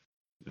game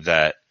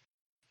that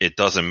it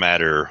doesn't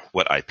matter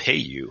what I pay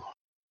you,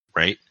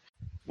 right?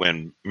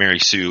 When Mary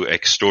Sue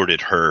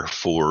extorted her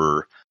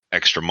for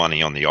extra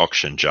money on the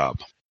auction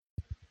job,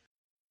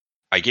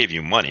 I gave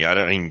you money. I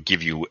didn't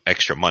give you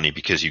extra money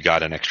because you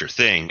got an extra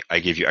thing. I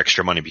gave you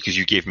extra money because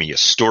you gave me a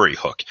story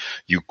hook.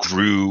 You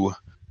grew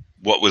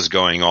what was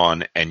going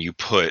on, and you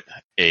put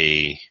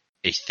a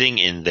thing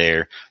in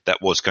there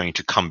that was going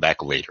to come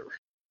back later.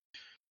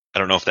 I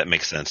don't know if that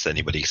makes sense to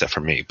anybody except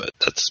for me, but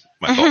that's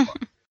my thought.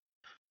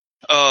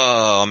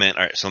 Oh, man.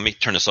 All right, so let me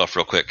turn this off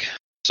real quick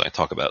so I can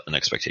talk about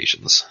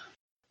expectations.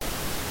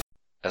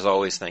 As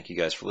always, thank you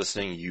guys for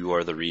listening. You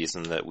are the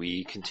reason that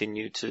we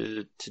continue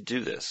to do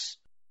this.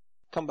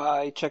 Come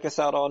by, check us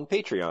out on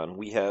Patreon.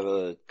 We have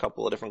a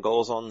couple of different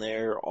goals on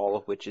there, all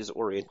of which is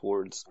oriented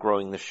towards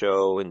growing the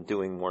show and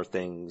doing more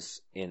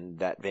things in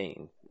that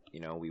vein.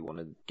 You know, we want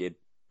to get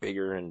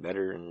bigger and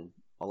better and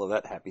all of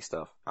that happy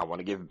stuff. I want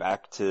to give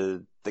back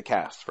to the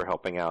cast for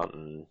helping out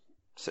and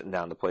sitting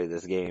down to play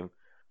this game.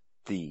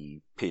 The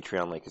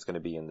Patreon link is going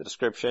to be in the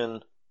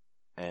description.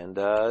 And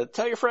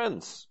tell your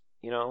friends.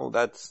 You know,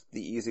 that's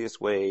the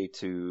easiest way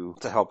to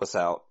help us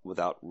out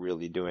without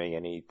really doing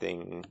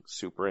anything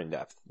super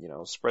in-depth. You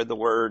know, spread the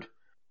word.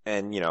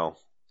 And, you know,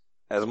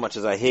 as much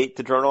as I hate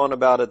to drone on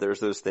about it, there's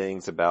those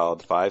things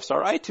about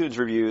 5-star iTunes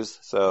reviews.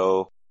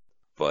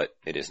 But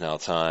it is now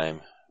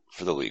time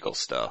for the legal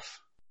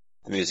stuff.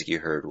 The music you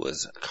heard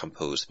was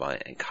composed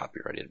by and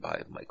copyrighted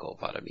by Michael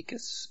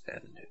Vadamikas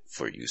and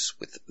for use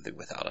with the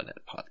Without a Net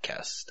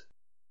podcast.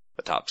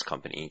 The Topps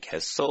Company Inc.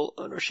 has sole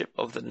ownership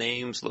of the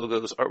names,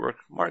 logos, artwork,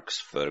 marks,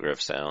 photograph,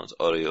 sounds,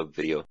 audio,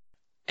 video,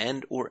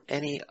 and or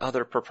any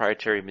other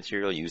proprietary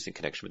material used in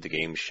connection with the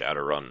game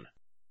Shadowrun.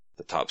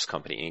 The Topps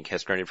Company Inc.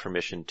 has granted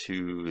permission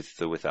to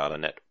the Without a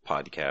Net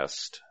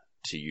podcast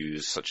to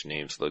use such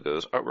names,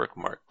 logos, artwork,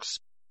 marks,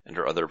 and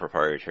or other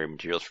proprietary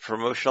materials for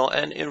promotional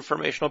and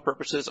informational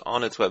purposes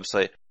on its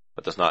website,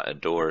 but does not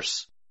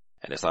endorse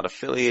and is not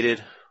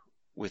affiliated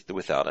with the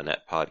Without a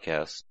Net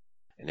podcast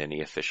in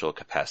any official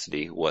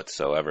capacity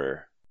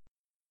whatsoever.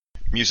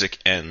 Music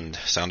and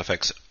sound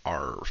effects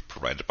are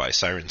provided by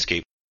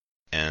Sirenscape,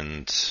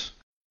 and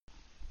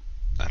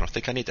I don't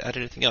think I need to add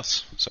anything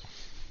else, so